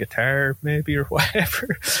 you learn guitar maybe or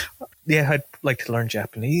whatever. I'd like to learn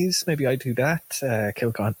Japanese. Maybe I do that.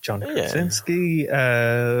 Kill John Krasinski.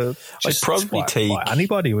 I'd probably take what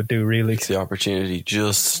anybody would do, really. The opportunity,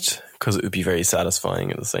 just because it would be very satisfying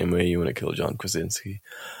in the same way you want to kill John Krasinski.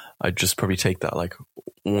 I'd just probably take that, like,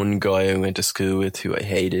 one guy I went to school with who I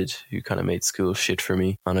hated, who kind of made school shit for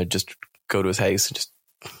me, and I'd just go to his house and just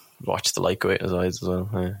watch the light go out in his eyes as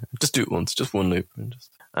well. Just do it once, just one loop,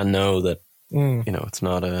 and know that it's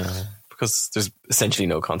not because there's essentially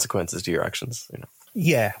no consequences to your actions.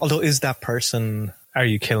 Yeah, although is that person? Are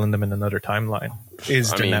you killing them in another timeline?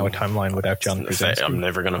 Is there now a timeline without John Krasinski? I'm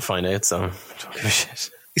never going to find out, so I don't give a shit.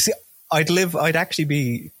 You see, I'd actually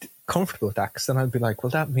be comfortable with that, because then I'd be like, well,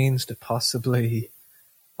 that means that possibly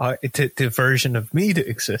the version of me that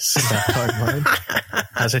exists in that timeline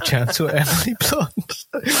has a chance with Emily Blunt.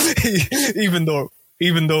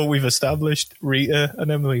 even though we've established Rita and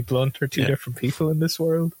Emily Blunt are two different people in this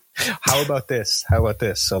world. How about this?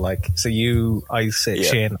 So I say,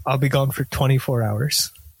 Shane, I'll be gone for 24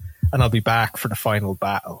 hours and I'll be back for the final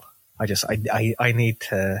battle. I need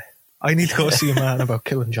to go see a man about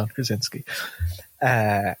killing John Krasinski.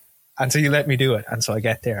 And so you let me do it. And so I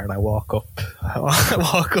get there and I walk up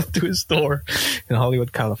to his door in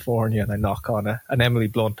Hollywood, California, and I knock on it, and Emily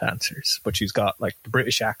Blunt answers, but she's got like the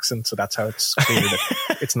British accent. So that's how it's clear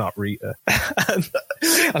that it's not Rita. and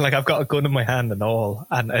like, I've got a gun in my hand and all.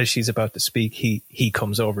 And as she's about to speak, he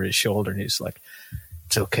comes over his shoulder and he's like,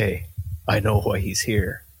 it's okay. I know why he's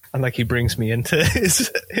here. And like, he brings me into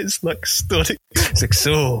his like study. It's like,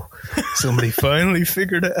 so somebody finally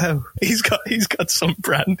figured it out. He's got some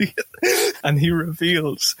brandy, and he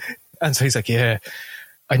reveals. And so he's like, yeah,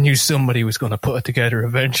 I knew somebody was going to put it together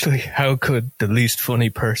eventually. How could the least funny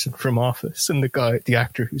person from Office and the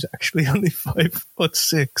actor who's actually only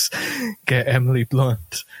 5'6" get Emily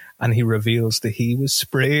Blunt? And he reveals that he was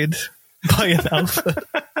sprayed by an alpha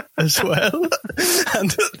as well,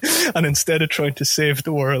 and instead of trying to save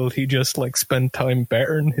the world, he just like spent time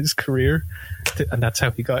bettering his career, and that's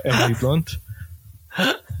how he got Emily Blunt.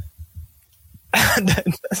 And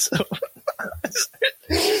then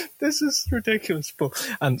this is ridiculous,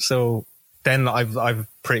 and so then I've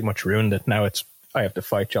pretty much ruined it. Now I have to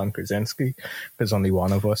fight John Krasinski because only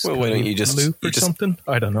one of us. Well, why don't you just loop or something?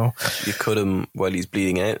 I don't know. You cut him while he's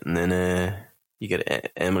bleeding out, and then you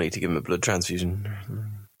get Emily to give him a blood transfusion.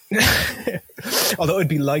 Although it'd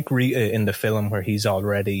be like Rita in the film where he's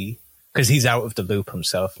already, because he's out of the loop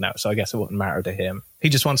himself now, so I guess it wouldn't matter to him. He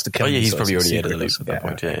just wants to kill him. He's probably already out of the loop at that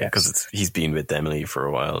point, because he's been with Emily for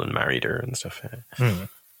a while and married her and stuff.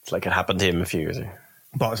 It's like it happened to him a few years ago.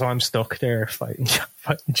 But so I'm stuck there fighting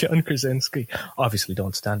John Krasinski. Obviously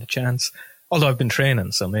don't stand a chance. Although I've been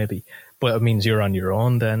training, so maybe. But it means you're on your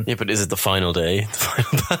own then. Yeah, but is it the final day? The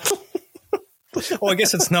final battle? Oh, I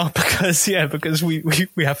guess it's not because we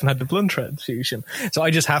haven't had the blood transfusion. So I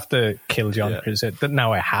just have to kill John Krasinski. But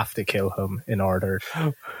now I have to kill him in order.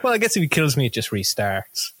 Well, I guess if he kills me, it just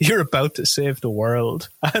restarts. You're about to save the world,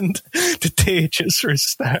 and the day just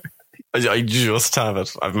restarts. I just have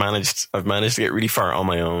it. I've managed to get really far on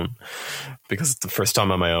my own because it's the first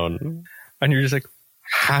time on my own. And you're just like,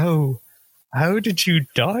 how did you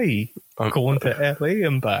die going to LA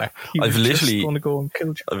and back? I've literally going to go and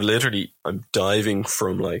kill you. I'm diving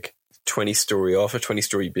from like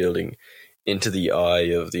 20-story building into the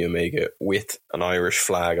eye of the Omega with an Irish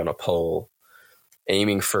flag on a pole,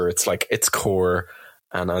 aiming for its core.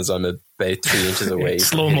 And as I'm about 3 inches away,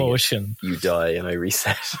 slow motion, you die, and I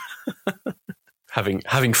reset.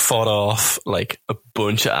 having fought off like a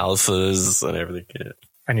bunch of alphas and everything,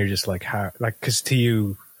 and you're just like, how? Like, because to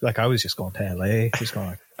you, like, I was just going to LA, just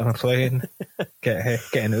going on a plane, get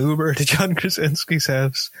an Uber to John Krasinski's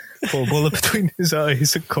house, pull a bullet between his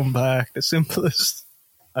eyes, and come back. The simplest.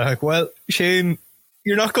 I'm like, well, Shane,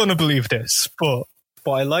 you're not going to believe this, but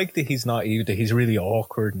I like that he's not you, that he's really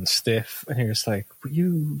awkward and stiff, and you're just like,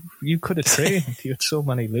 you could have trained. You had so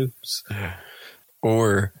many loops.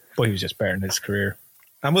 But he was just bearing his career.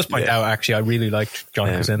 I must point out, actually, I really liked John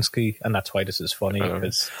Krasinski, and that's why this is funny,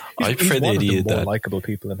 because he's one of the more likable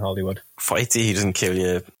people in Hollywood. Fighty, he doesn't kill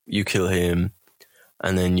you, you kill him,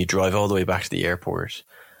 and then you drive all the way back to the airport,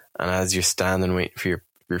 and as you're standing waiting for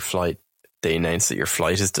your flight, they announce that your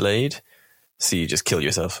flight is delayed, so you just kill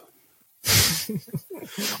yourself.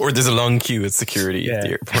 Or there's a long queue at security at the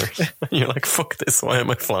airport, and you're like, fuck this, why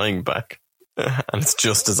am I flying back? And it's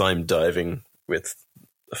just as I'm diving with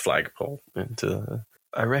a flagpole into...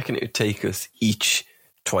 I reckon it would take us each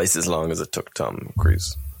twice as long as it took Tom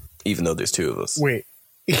Cruise, even though there's 2 of us. Wait,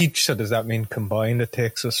 each? So does that mean combined it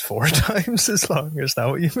takes us 4 times as long? Is that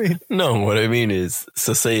what you mean? No, what I mean is,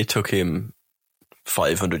 so say it took him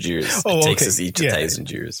 500 years. It takes us each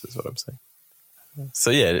 1,000 years, is what I'm saying. So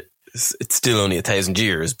yeah, it's still only 1,000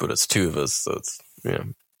 years, but it's 2 of us, so it's,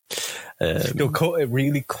 it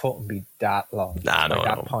really couldn't be that long. Nah, no,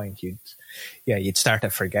 at that point, you'd start to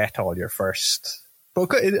forget all your first... But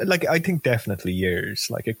like, I think definitely years.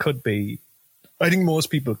 Like, it could be. I think most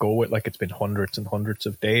people go with like it's been hundreds and hundreds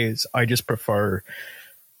of days. I just prefer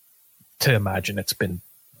to imagine it's been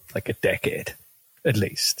like a decade at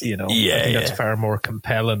least, you know. Yeah, I think that's far more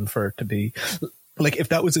compelling for it to be like, if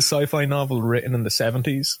that was a sci-fi novel written in the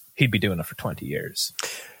 70s, he'd be doing it for 20 years.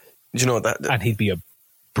 Do you know that? And he'd be a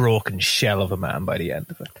broken shell of a man by the end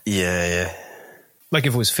of it. Yeah. Like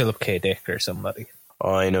if it was Philip K. Dick or somebody.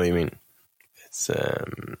 Oh, I know what you mean. It's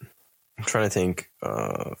I'm trying to think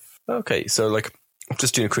of. Okay, so like, I'm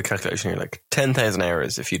just doing a quick calculation here. Like 10,000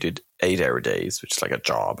 hours if you did 8-hour days, which is like a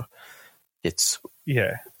job. It's a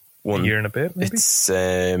year and a bit, maybe. It's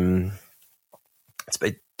about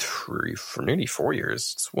for nearly 4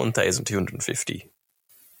 years. It's 1,250.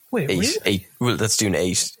 Wait, eight. Well, that's doing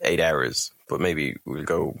 8 hours, but maybe we'll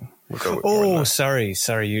go. With more Oh, than that. sorry.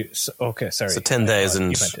 Sorry. So You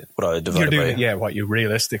 10,000. What I You're divided doing by. what you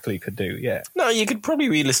realistically could do. Yeah. No, you could probably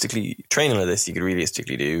realistically training like this. You could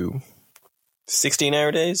realistically do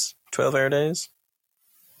 16-hour days, 12-hour days.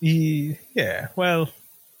 Yeah. Well.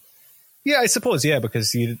 Yeah, I suppose. Yeah,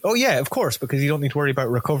 because you. Oh, yeah, of course, because you don't need to worry about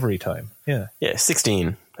recovery time. Yeah. Yeah,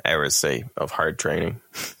 16 hours, say, of hard training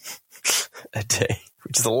a day,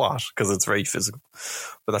 which is a lot because it's very physical.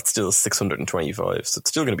 But that's still 625, so it's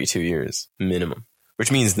still going to be 2 years minimum.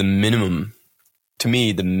 Which means the minimum, to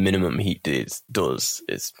me, the minimum he does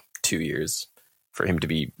is 2 years for him to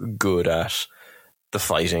be good at the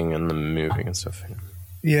fighting and the moving and stuff.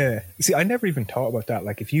 Yeah. See, I never even thought about that.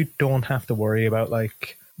 Like, if you don't have to worry about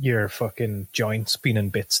like your fucking joints being in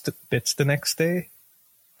bits the next day,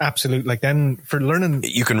 absolute. Like, then for learning,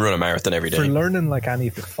 You can run a marathon every day. for learning like any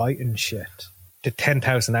of the fighting shit, the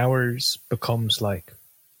 10,000 hours becomes like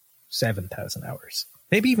 7,000 hours,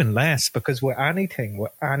 maybe even less, because with anything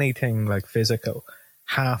like physical,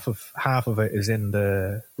 half of it is in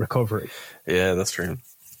the recovery. Yeah, that's true.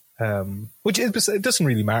 Which is, it doesn't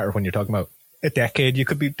really matter when you're talking about a decade you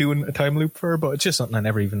could be doing a time loop for, but it's just something that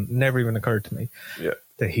never even occurred to me. Yeah.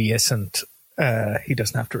 That he doesn't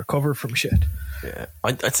have to recover from shit. Yeah.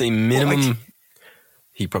 I'd say minimum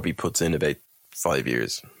he probably puts in about 5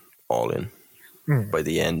 years all in. By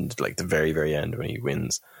the end, like the very, very end when he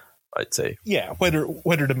wins, I'd say. Yeah, whether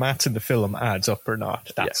the maths in the film adds up or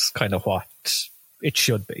not, that's kind of what it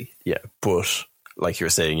should be. Yeah, but like you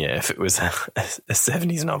were saying, yeah, if it was a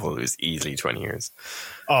 70s novel, it was easily 20 years.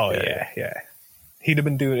 Oh, yeah. He'd have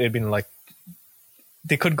been doing it, it'd been like,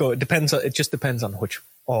 they could go, it just depends on which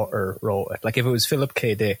author wrote it. Like if it was Philip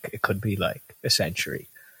K. Dick, it could be like a century.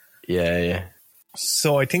 Yeah.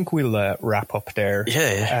 So I think we'll wrap up there.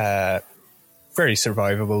 Yeah. Very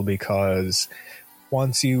survivable, because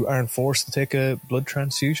once you aren't forced to take a blood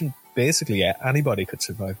transfusion, basically, anybody could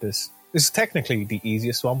survive this. This is technically the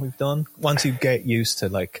easiest one we've done. Once you get used to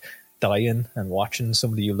like dying and watching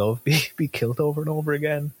somebody you love be killed over and over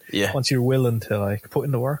again. Yeah. Once you're willing to like put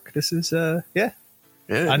in the work, this is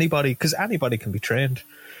anybody, because anybody can be trained.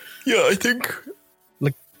 Yeah, I think.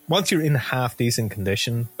 Like once you're in half decent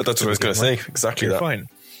condition, But that's what I was going to say. Exactly you're that. fine.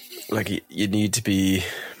 Like you need to be.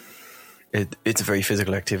 It's a very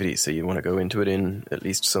physical activity, so you want to go into it in at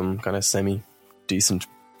least some kind of semi-decent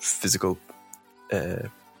physical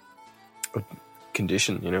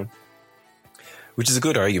condition, you know? Which is a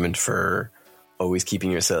good argument for always keeping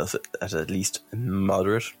yourself at least a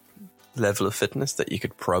moderate level of fitness that you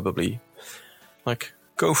could probably, like,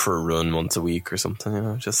 go for a run once a week or something, you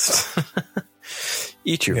know? Just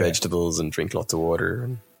eat your vegetables and drink lots of water,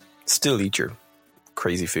 and still eat your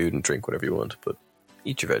crazy food and drink whatever you want, but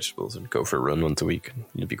eat your vegetables and go for a run once a week and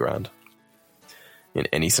you'll be grand in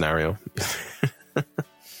any scenario.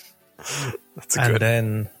 That's a and good.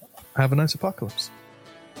 then have a nice apocalypse.